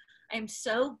I'm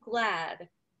so glad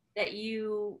that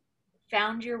you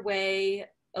found your way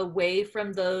away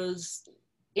from those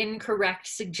incorrect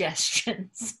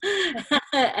suggestions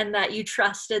and that you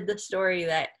trusted the story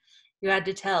that you had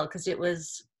to tell, because it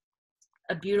was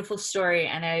a beautiful story,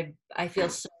 and I feel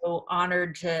so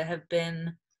honored to have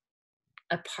been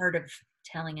a part of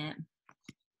telling it.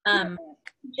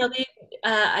 Shelby,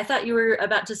 I thought you were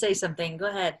about to say something. Go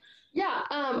ahead. Yeah,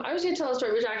 I was going to tell a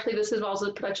story, which actually this involves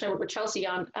a production I worked with Chelsea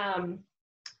on.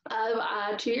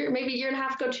 2 years, maybe a year and a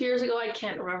half ago, 2 years ago, I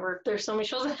can't remember. There's so many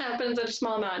shows that happen in such a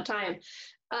small amount of time.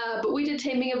 But we did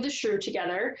Taming of the Shrew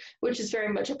together, which is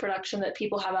very much a production that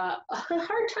people have a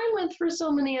hard time with for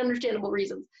so many understandable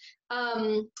reasons.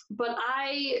 But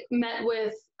I met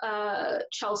with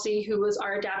Chelsea, who was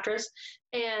our adaptress,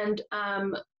 and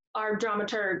our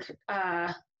dramaturg,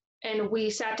 and we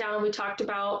sat down and we talked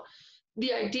about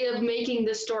the idea of making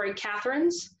this story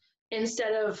Catherine's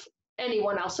instead of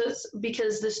anyone else's,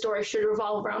 because the story should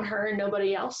revolve around her and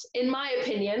nobody else, in my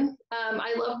opinion.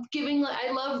 I love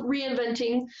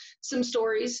reinventing some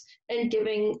stories and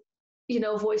giving,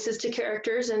 voices to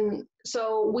characters. And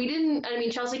so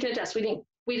Chelsea can attest, we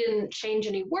didn't change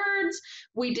any words,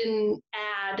 we didn't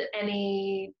add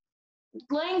any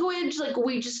language, like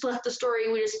we just left the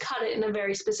story, we just cut it in a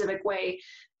very specific way,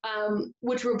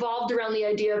 which revolved around the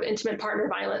idea of intimate partner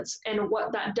violence and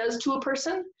what that does to a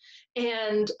person.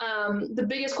 And the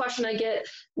biggest question I get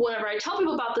whenever I tell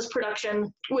people about this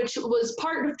production, which was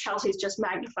part of Chelsea's just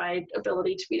magnified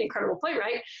ability to be an incredible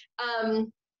playwright,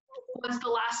 was the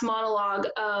last monologue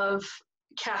of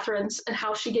Catherine's and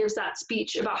how she gives that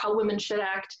speech about how women should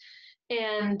act.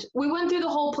 And we went through the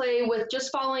whole play with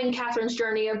just following Catherine's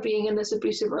journey of being in this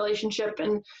abusive relationship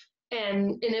and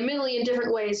in a million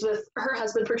different ways with her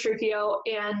husband, Petruchio.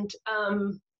 And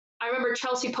I remember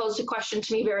Chelsea posed a question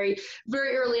to me very,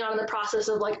 very early on in the process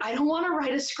of like, I don't want to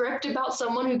write a script about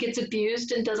someone who gets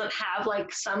abused and doesn't have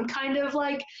like some kind of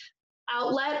like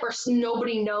outlet or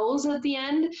nobody knows at the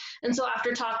end. And so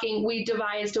after talking, we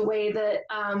devised a way that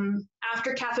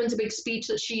after Catherine's big speech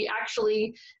that she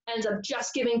actually ends up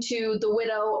just giving to the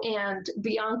widow and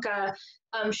Bianca,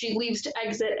 she leaves to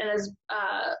exit, and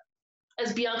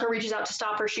as Bianca reaches out to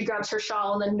stop her, she grabs her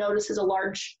shawl and then notices a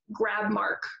large grab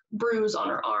mark bruise on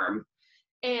her arm.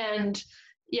 And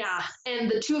yeah, and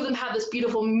the two of them have this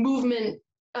beautiful movement.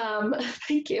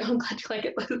 Thank you. I'm glad you like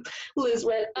it, Liz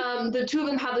Witt. The two of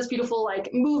them have this beautiful like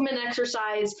movement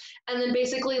exercise, and then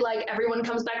basically like everyone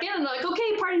comes back in and they're like,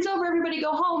 okay, party's over, everybody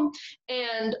go home.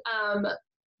 And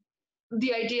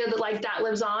the idea that like that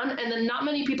lives on. And then not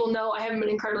many people know, I haven't been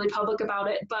incredibly public about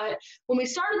it, but when we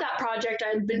started that project,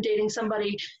 I had been dating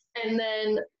somebody, and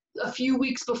then a few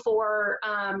weeks before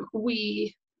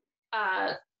we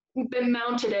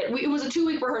mounted it, it was a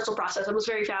 2-week rehearsal process. It was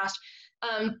very fast.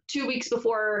 2 weeks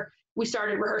before we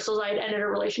started rehearsals, I had ended a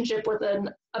relationship with an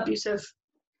abusive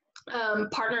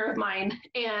partner of mine.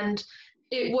 And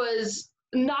it was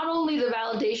not only the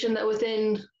validation that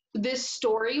within this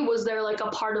story was there like a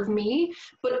part of me,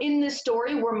 but in this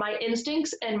story were my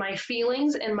instincts and my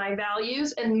feelings and my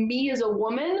values, and me as a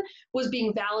woman was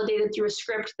being validated through a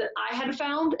script that I had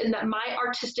found, and that my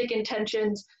artistic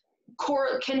intentions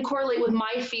can correlate with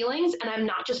my feelings, and I'm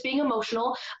not just being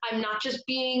emotional, I'm not just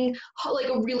being like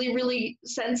a really, really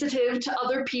sensitive to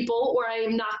other people, or I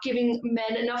am not giving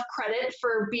men enough credit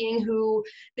for being who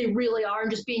they really are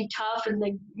and just being tough and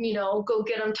they, go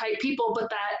get them type people, but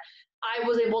that I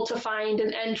was able to find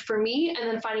an end for me, and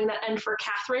then finding that end for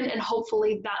Catherine, and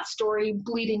hopefully that story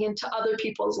bleeding into other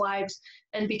people's lives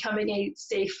and becoming a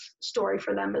safe story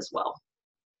for them as well.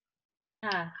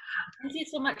 Yeah, thank you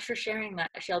so much for sharing that,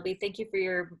 Shelby. Thank you for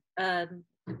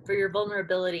your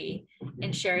vulnerability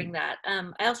in sharing that.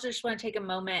 I also just want to take a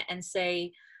moment and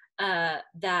say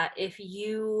that if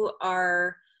you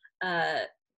are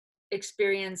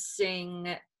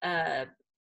experiencing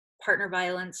partner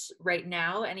violence right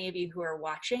now, any of you who are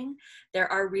watching, there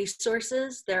are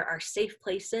resources, there are safe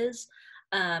places,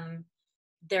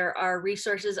 there are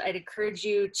resources. I'd encourage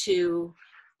you to,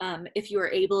 if you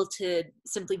are able, to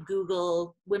simply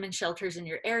Google women's shelters in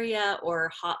your area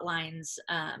or hotlines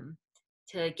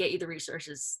to get you the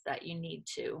resources that you need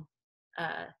to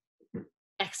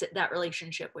exit that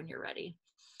relationship when you're ready.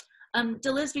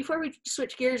 Deliz, before we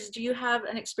switch gears, do you have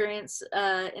an experience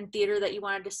in theater that you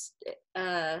wanted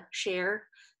to share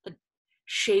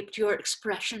shaped your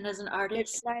expression as an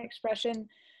artist? It's my expression.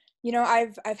 You know,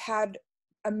 I've had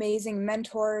amazing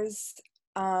mentors.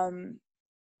 I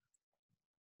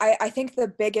think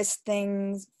the biggest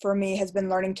thing for me has been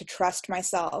learning to trust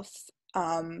myself.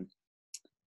 I'm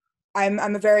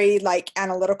a very like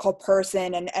analytical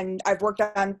person, and I've worked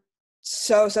on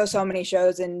so many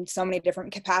shows in so many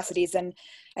different capacities, and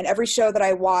every show that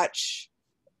I watch,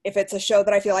 if it's a show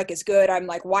that I feel like is good, I'm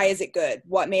like, why is it good?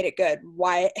 What made it good?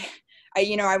 Why?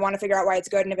 I want to figure out why it's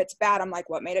good. And if it's bad, I'm like,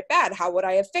 what made it bad? How would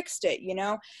I have fixed it?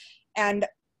 And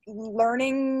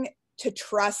learning to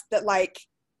trust that, like,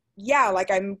 yeah,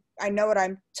 like I know what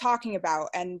I'm talking about.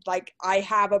 And like, I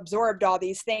have absorbed all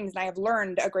these things, and I have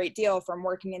learned a great deal from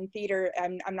working in theater,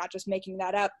 and I'm not just making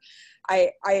that up.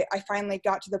 I finally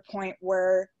got to the point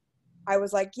where I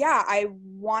was like, yeah, I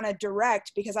want to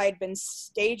direct, because I had been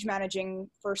stage managing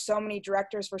for so many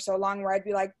directors for so long, where I'd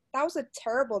be like, that was a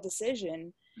terrible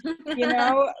decision,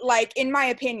 like, in my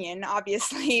opinion,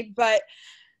 obviously. But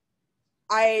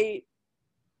I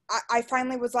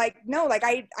finally was like, no, like,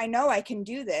 I know I can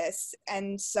do this.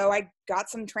 And so I got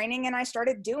some training and I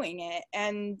started doing it.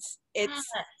 And it's,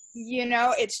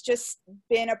 it's just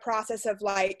been a process of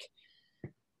like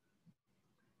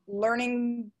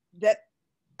learning that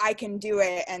I can do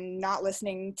it, and not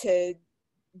listening to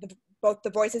both the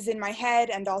voices in my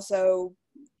head and also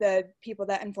the people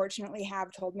that unfortunately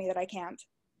have told me that I can't.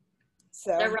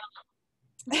 So they're wrong.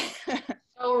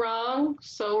 So wrong,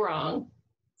 so wrong.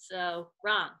 So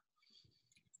wrong.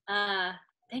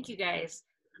 Thank you guys.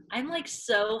 I'm like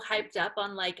so hyped up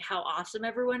on like how awesome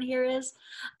everyone here is.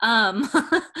 I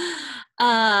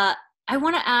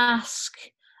want to ask,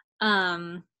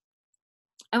 I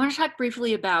want to talk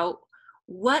briefly about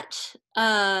what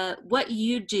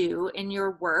you do in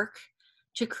your work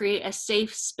to create a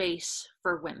safe space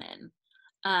for women.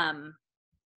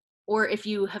 Or if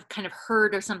you have kind of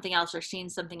heard of something else or seen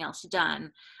something else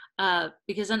done.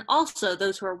 Because then also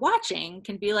those who are watching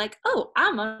can be like, oh,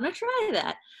 I'm gonna try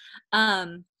that.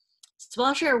 So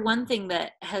I'll share one thing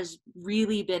that has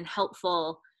really been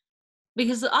helpful,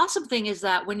 because the awesome thing is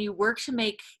that when you work to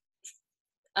make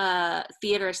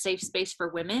theater a safe space for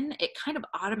women, it kind of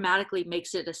automatically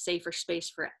makes it a safer space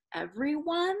for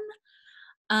everyone.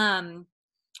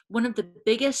 One of the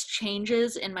biggest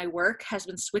changes in my work has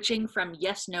been switching from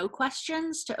yes/no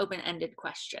questions to open-ended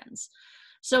questions.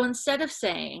 So instead of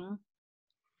saying,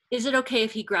 is it okay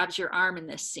if he grabs your arm in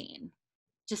this scene?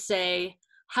 To say,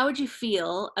 how would you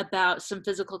feel about some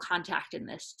physical contact in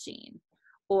this scene?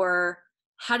 Or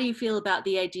how do you feel about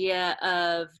the idea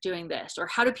of doing this? Or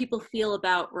how do people feel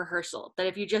about rehearsal? That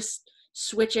if you just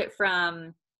switch it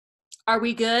from, are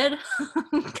we good?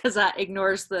 Because that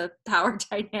ignores the power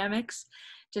dynamics,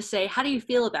 to say, how do you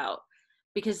feel about?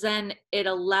 Because then it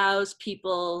allows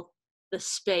people the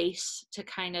space to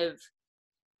kind of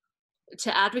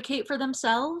to advocate for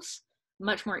themselves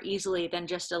much more easily than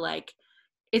just a like,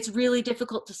 it's really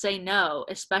difficult to say no,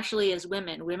 especially as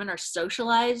women. Women are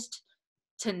socialized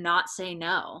to not say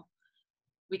no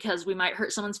because we might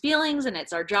hurt someone's feelings, and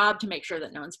it's our job to make sure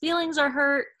that no one's feelings are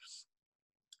hurt.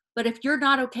 But if you're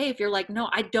not okay, if you're like, no,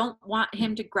 I don't want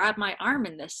him to grab my arm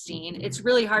in this scene, it's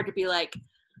really hard to be like,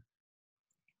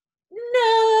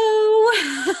 no.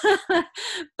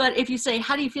 But if you say,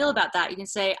 how do you feel about that? You can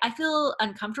say, I feel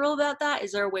uncomfortable about that.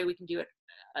 Is there a way we can do it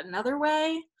another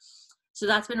way? So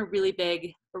that's been a really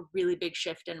big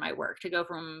shift in my work, to go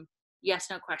from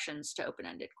yes/no questions to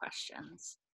open-ended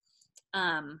questions.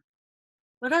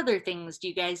 What other things do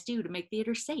you guys do to make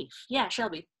theater safe? Yeah,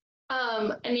 Shelby.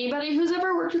 Anybody who's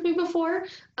ever worked with me before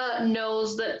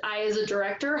knows that I, as a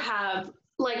director, have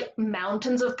like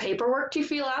mountains of paperwork to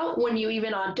fill out when you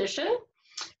even audition,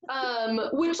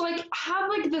 which like have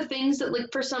like the things that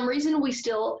like for some reason we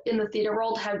still in the theater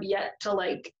world have yet to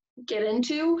like get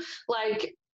into,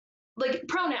 like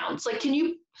pronouns. Like,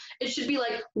 it should be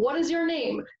like, what is your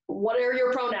name? What are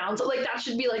your pronouns? Like, that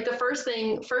should be like the first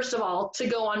thing, first of all, to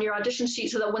go on your audition sheet,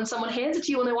 so that when someone hands it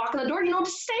to you when they walk in the door, you know what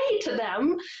to say to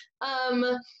them.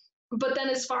 But then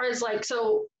as far as like,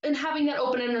 so, and having that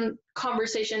open-ended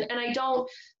conversation, and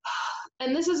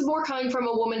this is more coming from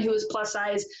a woman who is plus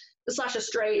size / a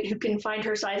straight, who can find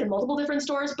her size in multiple different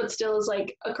stores, but still is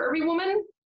like a curvy woman,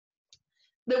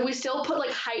 that we still put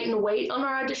like height and weight on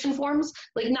our audition forms.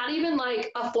 Like, not even like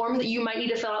a form that you might need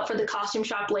to fill out for the costume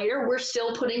shop later. We're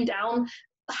still putting down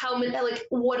how many, like,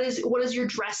 what is your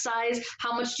dress size?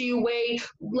 How much do you weigh?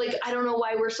 Like, I don't know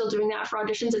why we're still doing that for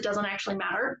auditions. It doesn't actually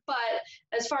matter. But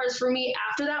as far as for me,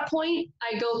 after that point,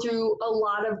 I go through a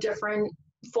lot of different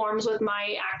forms with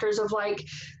my actors of like,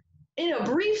 in a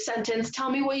brief sentence, tell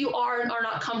me what you are and are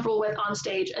not comfortable with on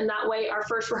stage. And that way, our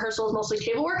first rehearsal is mostly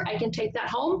table work. I can take that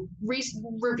home,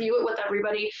 review it with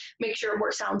everybody, make sure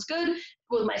work sounds good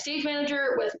with my stage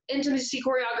manager, with intimacy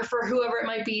choreographer, whoever it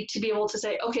might be, to be able to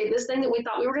say, okay, this thing that we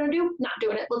thought we were going to do, not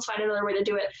doing it. Let's find another way to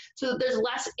do it. So that there's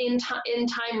less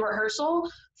in-time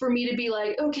rehearsal for me to be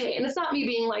like, okay, and it's not me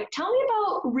being like, tell me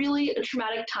about really a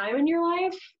traumatic time in your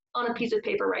life on a piece of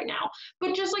paper right now,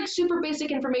 but just like super basic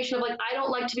information of like, I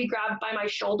don't like to be grabbed by my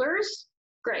shoulders.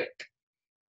 Great.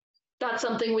 That's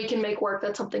something we can make work.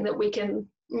 That's something that we can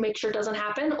make sure doesn't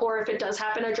happen, or if it does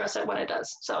happen, address it when it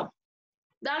does. So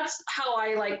that's how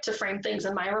I like to frame things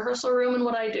in my rehearsal room and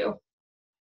what I do.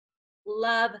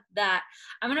 Love that.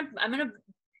 I'm gonna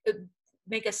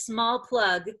make a small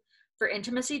plug for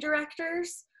intimacy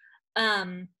directors.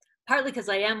 Partly because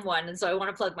I am one, and so I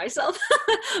want to plug myself,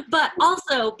 but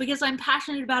also because I'm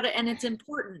passionate about it and it's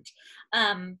important.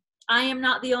 I am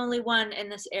not the only one in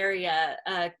this area.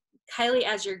 Kylie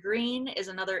Azure Green is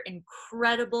another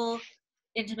incredible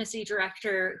intimacy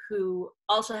director who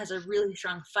also has a really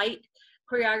strong fight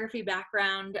choreography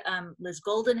background. Liz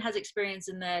Golden has experience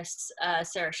in this.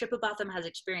 Sarah Shippobotham has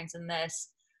experience in this.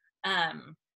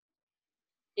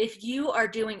 If you are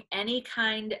doing any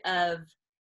kind of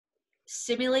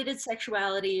simulated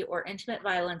sexuality or intimate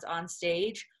violence on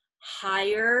stage,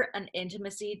 hire an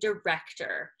intimacy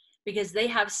director, because they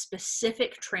have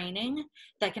specific training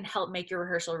that can help make your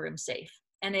rehearsal room safe.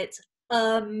 And it's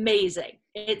amazing.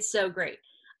 It's so great.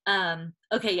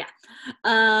 Okay, yeah.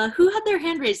 Who had their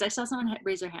hand raised? I saw someone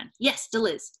raise their hand. Yes,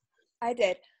 Deliz. I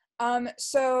did.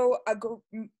 So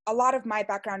a lot of my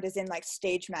background is in like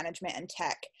stage management and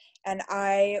tech. And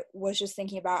I was just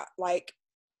thinking about like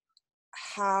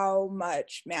how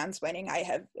much mansplaining I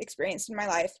have experienced in my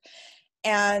life.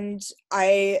 And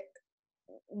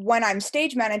when I'm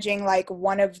stage managing, like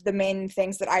one of the main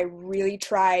things that I really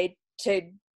try to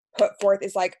put forth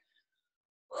is like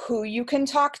who you can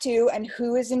talk to and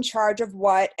who is in charge of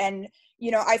what. And,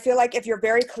 you know, I feel like if you're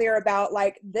very clear about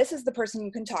like, this is the person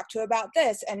you can talk to about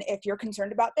this, and if you're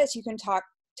concerned about this, you can talk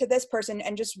to this person,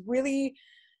 and just really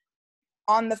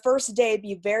on the first day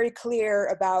be very clear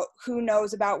about who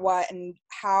knows about what and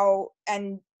how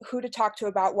and who to talk to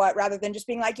about what, rather than just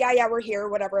being like, yeah, we're here,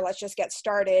 whatever, let's just get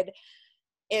started.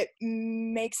 It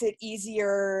makes it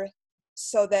easier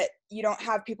so that you don't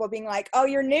have people being like, oh,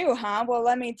 you're new, huh? Well,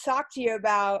 let me talk to you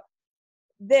about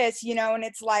this, you know, and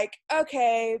it's like,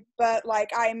 okay, but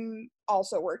like I'm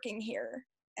also working here.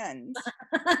 And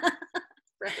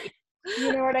Right.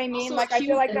 you know what I mean? Also like, I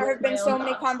feel like there have been so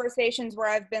many thoughts. conversations where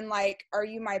I've been like, are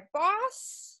you my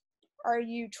boss? Are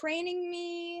you training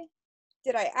me?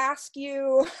 Did I ask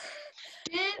you?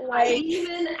 Did Like, I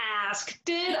even ask?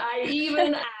 Did I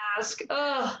even ask?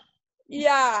 Ugh.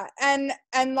 yeah. And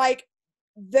like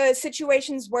the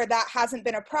situations where that hasn't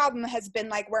been a problem has been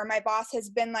like where my boss has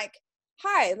been like,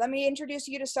 hi, let me introduce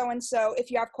you to so-and-so.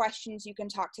 If you have questions, you can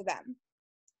talk to them.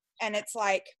 And it's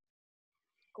like,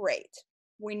 great.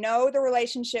 We know the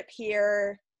relationship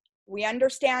here. We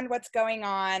understand what's going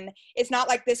on. It's not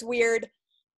like this weird,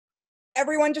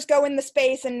 everyone just go in the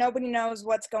space and nobody knows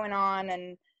what's going on.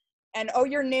 And oh,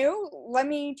 you're new? Let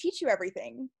me teach you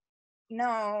everything.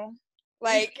 No,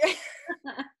 like,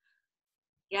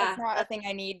 Yeah, that's not a thing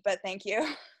I need, but thank you.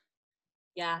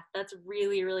 yeah, that's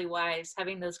really, really wise,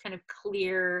 having those kind of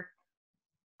clear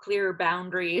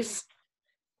boundaries.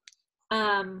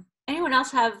 Anyone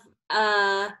else have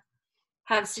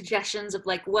suggestions of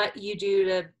like what you do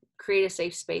to create a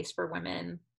safe space for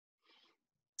women?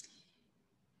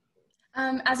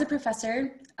 As a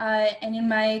professor and in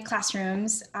my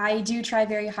classrooms, I do try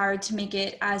very hard to make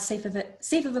it as safe of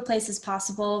a place as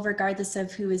possible, regardless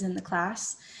of who is in the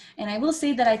class. And I will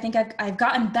say that I think I've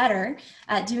gotten better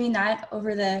at doing that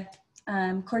over the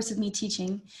course of me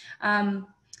teaching.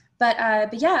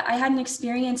 But yeah, I had an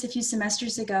experience a few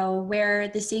semesters ago where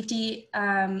the safety,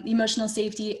 emotional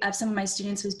safety of some of my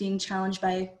students was being challenged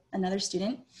by another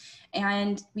student.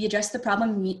 And we addressed the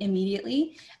problem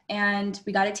immediately, and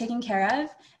we got it taken care of.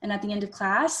 And at the end of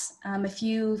class, a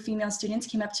few female students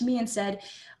came up to me and said,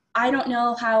 I don't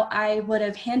know how I would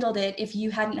have handled it if you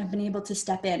hadn't have been able to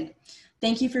step in.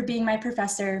 Thank you for being my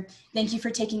professor. Thank you for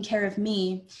taking care of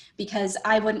me, because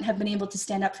I wouldn't have been able to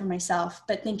stand up for myself.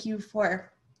 But thank you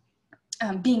for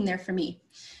being there for me.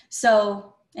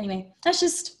 So anyway, that's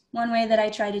just one way that I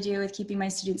try to do with keeping my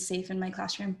students safe in my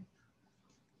classroom.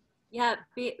 Yeah,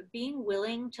 being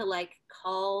willing to like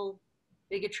call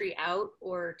bigotry out,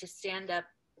 or to stand up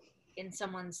in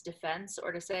someone's defense,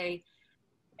 or to say,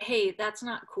 hey, that's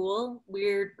not cool.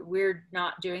 We're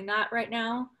not doing that right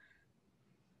now,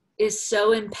 is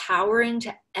so empowering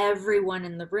to everyone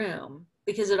in the room,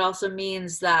 because it also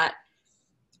means that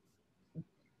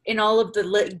in all of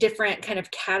the different kind of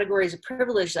categories of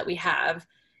privilege that we have,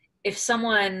 if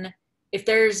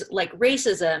there's like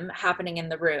racism happening in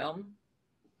the room,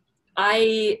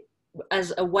 I,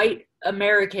 as a white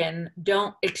American,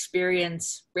 don't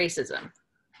experience racism.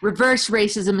 Reverse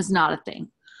racism is not a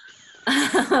thing.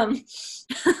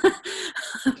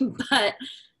 But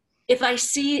if I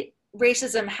see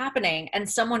racism happening and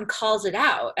someone calls it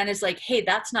out and is like, hey,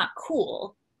 that's not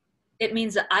cool, it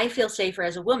means that I feel safer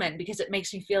as a woman, because it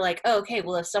makes me feel like, oh, okay,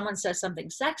 well, if someone says something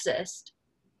sexist,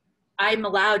 I'm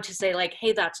allowed to say like,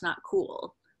 hey, that's not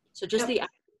cool. So just the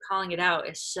act of calling it out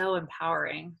is so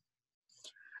empowering.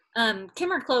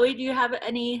 Kim or Chloe, do you have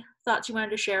any thoughts you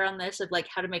wanted to share on this, of like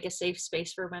how to make a safe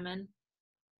space for women?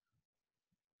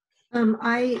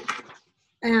 I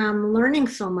am learning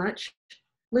so much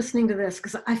listening to this,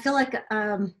 because I feel like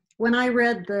when I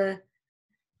read the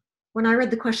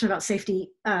question about safety,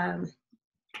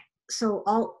 so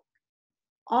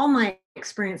all my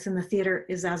experience in the theater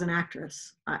is as an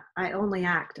actress. I only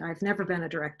act. I've never been a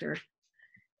director.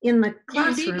 In the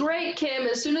classroom, you'd be great, Kim.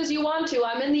 As soon as you want to,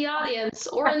 I'm in the audience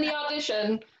or in the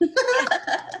audition.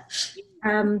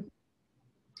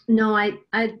 No,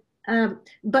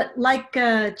 but like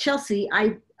Chelsea,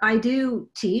 I do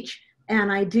teach,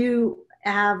 and I do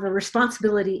have a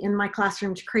responsibility in my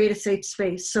classroom to create a safe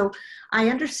space. So I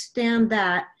understand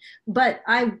that, but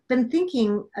I've been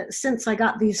thinking since I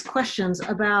got these questions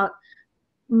about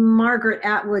Margaret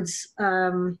Atwood's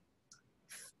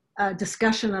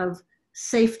discussion of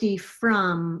safety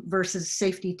from versus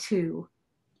safety to.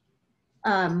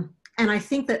 And I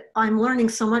think that I'm learning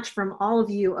so much from all of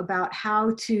you about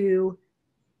how to,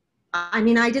 I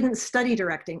mean, I didn't study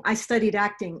directing, I studied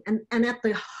acting. And at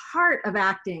the heart of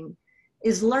acting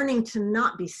is learning to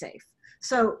not be safe.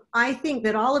 So I think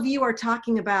that all of you are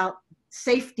talking about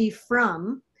safety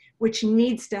from, which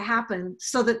needs to happen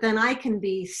so that then I can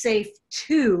be safe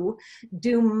to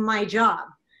do my job,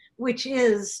 which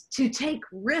is to take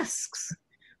risks.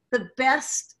 The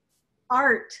best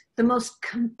art, the most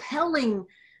compelling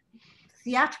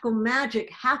theatrical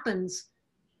magic happens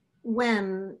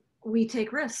when we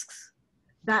take risks.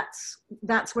 That's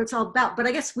what it's all about. But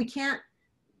I guess we can't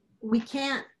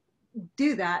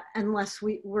do that unless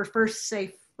we're first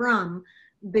safe from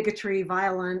bigotry,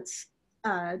 violence,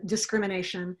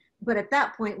 discrimination. But at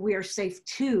that point, we are safe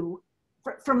to,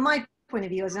 from my point of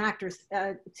view as an actress,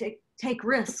 take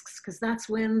risks, because that's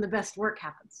when the best work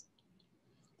happens.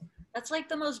 That's like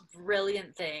the most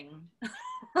brilliant thing.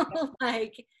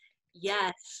 Like,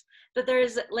 yes, but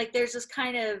there's this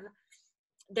kind of,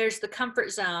 there's the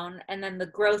comfort zone, and then the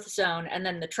growth zone, and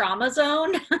then the trauma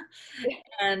zone.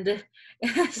 And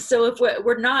so if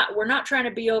we're not trying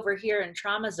to be over here in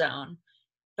trauma zone,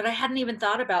 but I hadn't even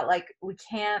thought about, like, we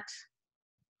can't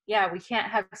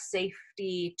have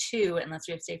safety to unless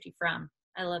we have safety from.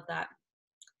 I love that.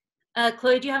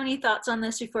 Chloe, do you have any thoughts on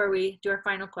this before we do our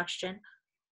final question?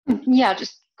 Yeah,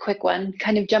 just a quick one,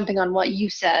 kind of jumping on what you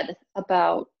said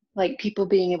about like people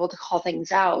being able to call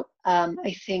things out.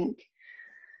 I think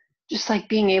just like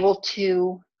being able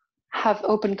to have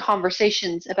open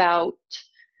conversations about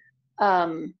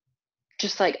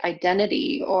just like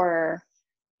identity or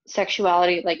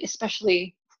sexuality, like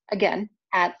especially again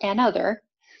at another,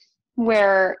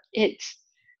 where it's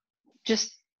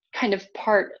just kind of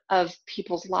part of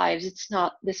people's lives. It's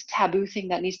not this taboo thing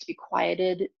that needs to be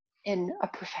quieted in a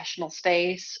professional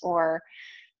space or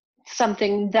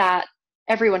something that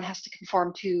everyone has to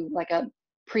conform to, like a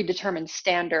predetermined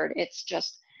standard. It's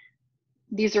just,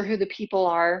 these are who the people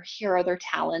are, here are their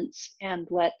talents, and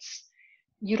let's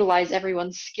utilize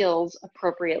everyone's skills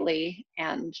appropriately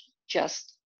and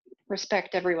just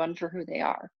respect everyone for who they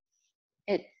are.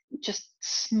 It just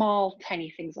small, tiny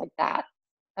things like that,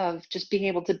 of just being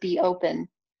able to be open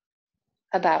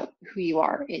about who you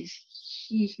are, is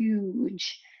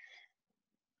huge.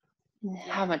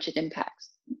 How much it impacts.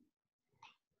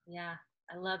 Yeah,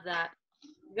 I love that.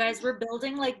 You guys, we're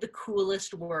building like the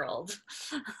coolest world.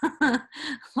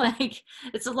 Like,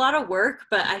 it's a lot of work,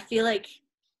 but I feel like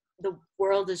the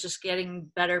world is just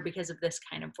getting better because of this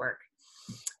kind of work.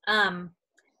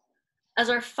 As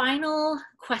our final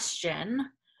question,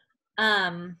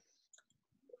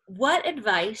 what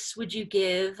advice would you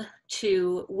give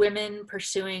to women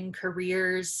pursuing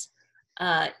careers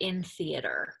in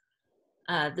theater?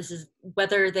 This is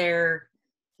whether they're,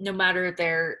 no matter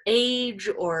their age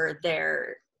or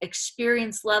their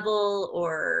experience level,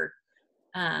 or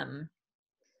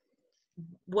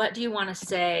what do you want to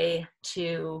say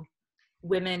to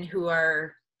women who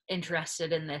are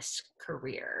interested in this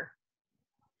career?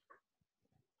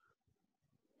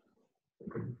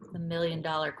 The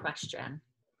 $1,000,000 question.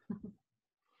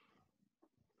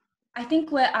 I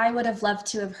think what I would have loved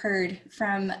to have heard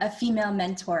from a female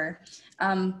mentor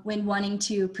when wanting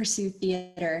to pursue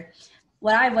theater,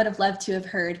 what I would have loved to have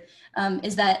heard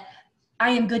is that I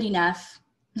am good enough.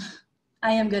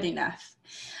 I am good enough.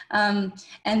 And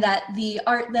that the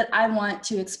art that I want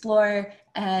to explore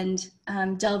and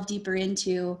delve deeper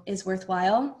into is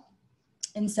worthwhile.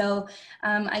 And so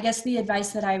I guess the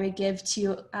advice that I would give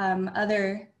to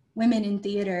other women in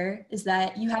theater is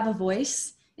that you have a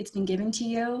voice. It's been given to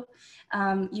you.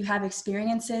 You have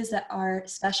experiences that are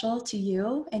special to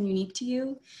you and unique to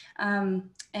you.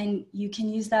 And you can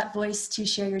use that voice to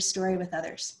share your story with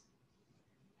others.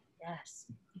 Yes,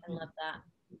 I love that.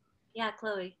 Yeah,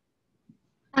 Chloe.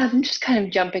 I'm just kind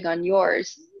of jumping on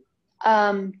yours.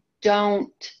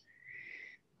 Don't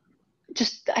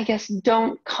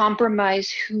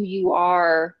compromise who you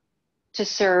are to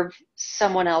serve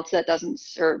someone else that doesn't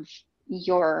serve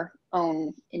your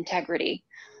own integrity.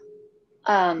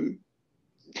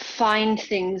 Find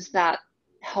things that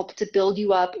help to build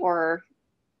you up or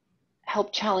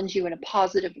help challenge you in a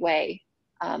positive way,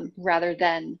 rather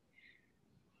than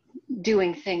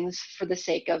doing things for the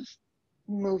sake of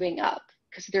moving up.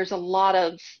 Because there's a lot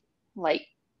of like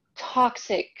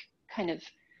toxic kind of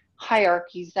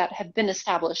hierarchies that have been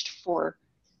established for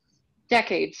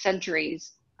decades,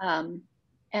 centuries, and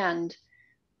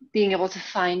being able to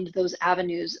find those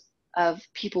avenues of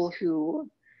people who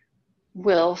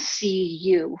will see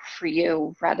you for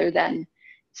you rather than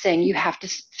saying you have to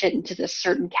fit into this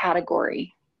certain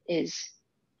category is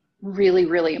really,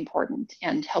 really important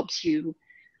and helps you.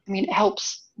 I mean, it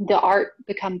helps the art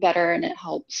become better and it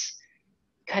helps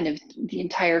kind of the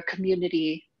entire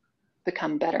community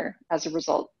become better as a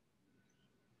result.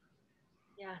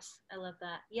 Yes, I love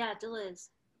that. Yeah, Deliz.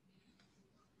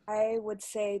 I would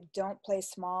say don't play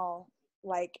small.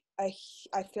 Like I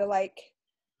feel like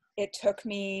it took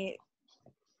me,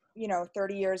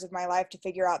 30 years of my life to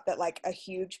figure out that like a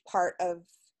huge part of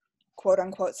quote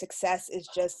unquote success is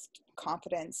just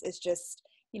confidence. It's just,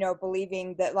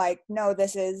 believing that like, no,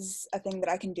 this is a thing that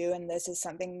I can do and this is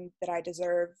something that I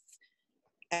deserve.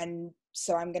 And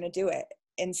so I'm going to do it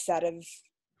instead of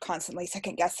constantly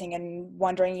second guessing and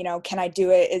wondering, can I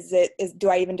do it? Do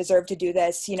I even deserve to do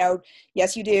this?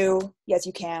 Yes, you do. Yes,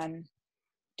 you can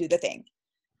do the thing.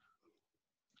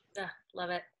 Love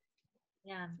it.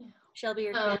 Yeah. Shelby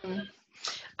or Kim?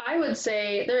 I would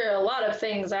say there are a lot of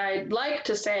things I'd like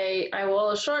to say. I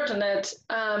will shorten it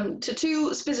to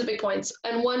two specific points.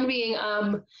 And one being,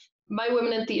 my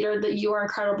women in theater, that you are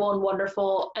incredible and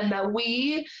wonderful, and that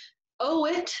we owe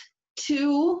it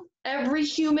to every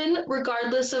human,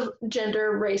 regardless of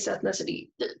gender, race, ethnicity,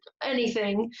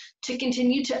 anything, to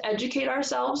continue to educate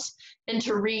ourselves and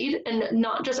to read, and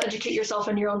not just educate yourself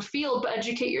in your own field, but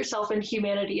educate yourself in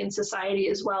humanity and society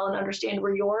as well, and understand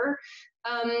where your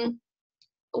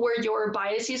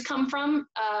biases come from,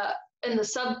 and the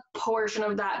sub portion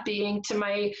of that being to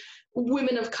my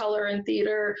women of color in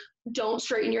theater: don't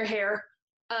straighten your hair.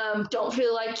 Don't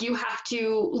feel like you have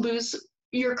to lose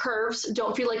your curves.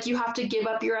 Don't feel like you have to give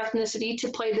up your ethnicity to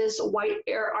play this white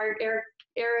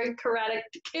aristocratic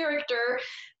character.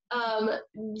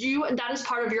 That is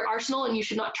part of your arsenal, and you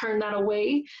should not turn that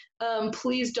away.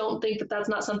 Please don't think that that's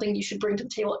not something you should bring to the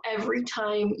table every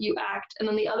time you act. And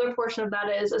then the other portion of that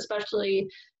is,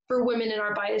 especially for women in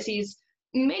our biases,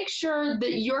 make sure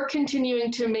that you're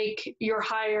continuing to make your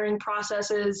hiring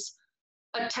processes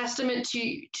a testament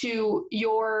to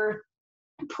your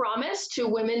promise to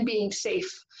women being safe,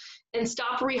 and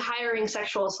stop rehiring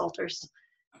sexual assaulters.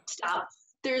 Stop.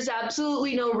 There's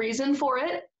absolutely no reason for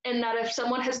it. And that if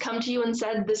someone has come to you and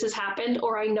said, this has happened,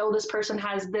 or I know this person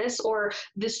has this or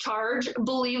this charge,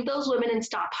 believe those women and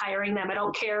stop hiring them. I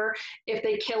don't care if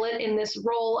they kill it in this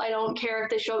role. I don't care if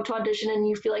they show up to audition and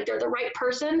you feel like they're the right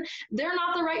person. They're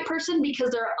not the right person because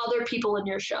there are other people in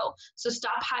your show. So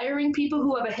stop hiring people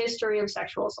who have a history of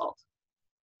sexual assault.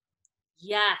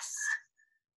 Yes.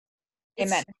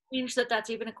 Amen. It's strange that that's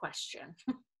even a question.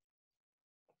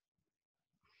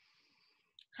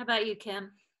 How about you,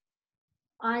 Kim?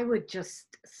 I would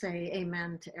just say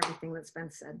amen to everything that's been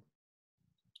said.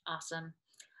 Awesome.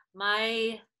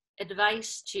 My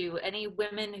advice to any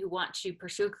women who want to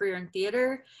pursue a career in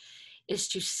theater is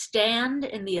to stand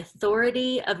in the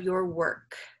authority of your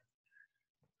work.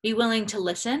 Be willing to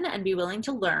listen and be willing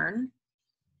to learn.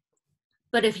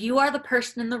 But if you are the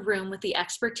person in the room with the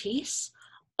expertise,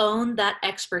 own that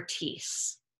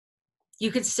expertise.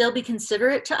 You can still be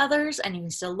considerate to others, and you can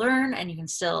still learn, and you can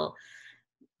still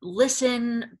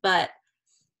listen, but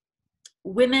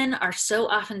women are so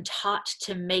often taught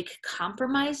to make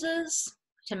compromises,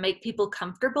 to make people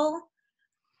comfortable.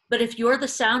 But if you're the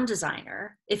sound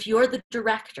designer, if you're the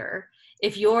director,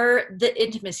 if you're the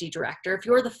intimacy director, if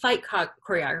you're the fight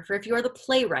choreographer, if you're the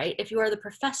playwright, if you are the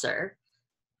professor,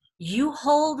 you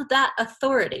hold that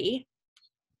authority,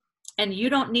 and you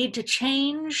don't need to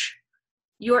change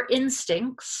your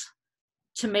instincts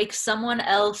to make someone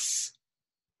else,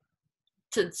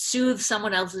 to soothe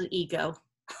someone else's ego.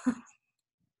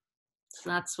 So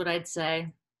that's what I'd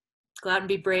say. Go out and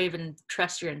be brave and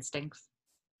trust your instincts.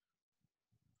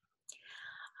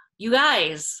 You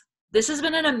guys, this has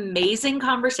been an amazing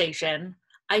conversation.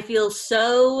 I feel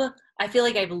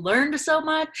like I've learned so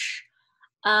much.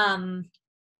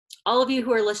 All of you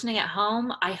who are listening at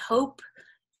home, I hope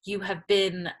you have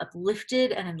been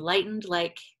uplifted and enlightened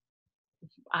like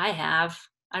I have.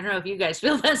 I don't know if you guys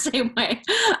feel that same way.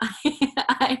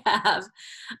 I have.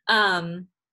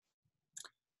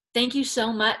 Thank you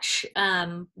so much.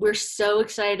 We're so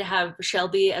excited to have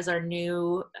Shelby as our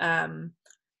new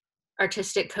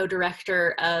artistic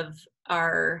co-director of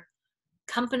our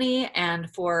company, and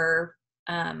for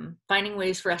finding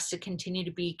ways for us to continue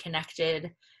to be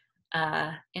connected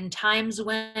in times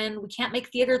when we can't make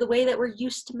theater the way that we're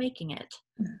used to making it.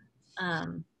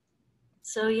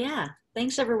 So yeah,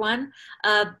 thanks everyone.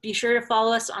 Be sure to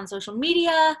follow us on social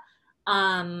media,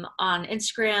 on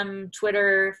Instagram,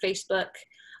 Twitter, Facebook.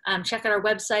 Check out our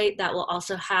website. That will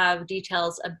also have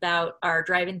details about our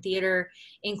drive-in theater,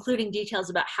 including details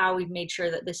about how we've made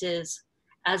sure that this is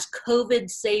as COVID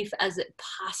safe as it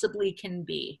possibly can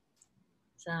be.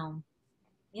 So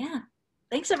yeah,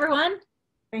 thanks everyone.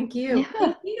 Thank you. Yeah.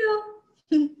 Thank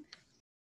you.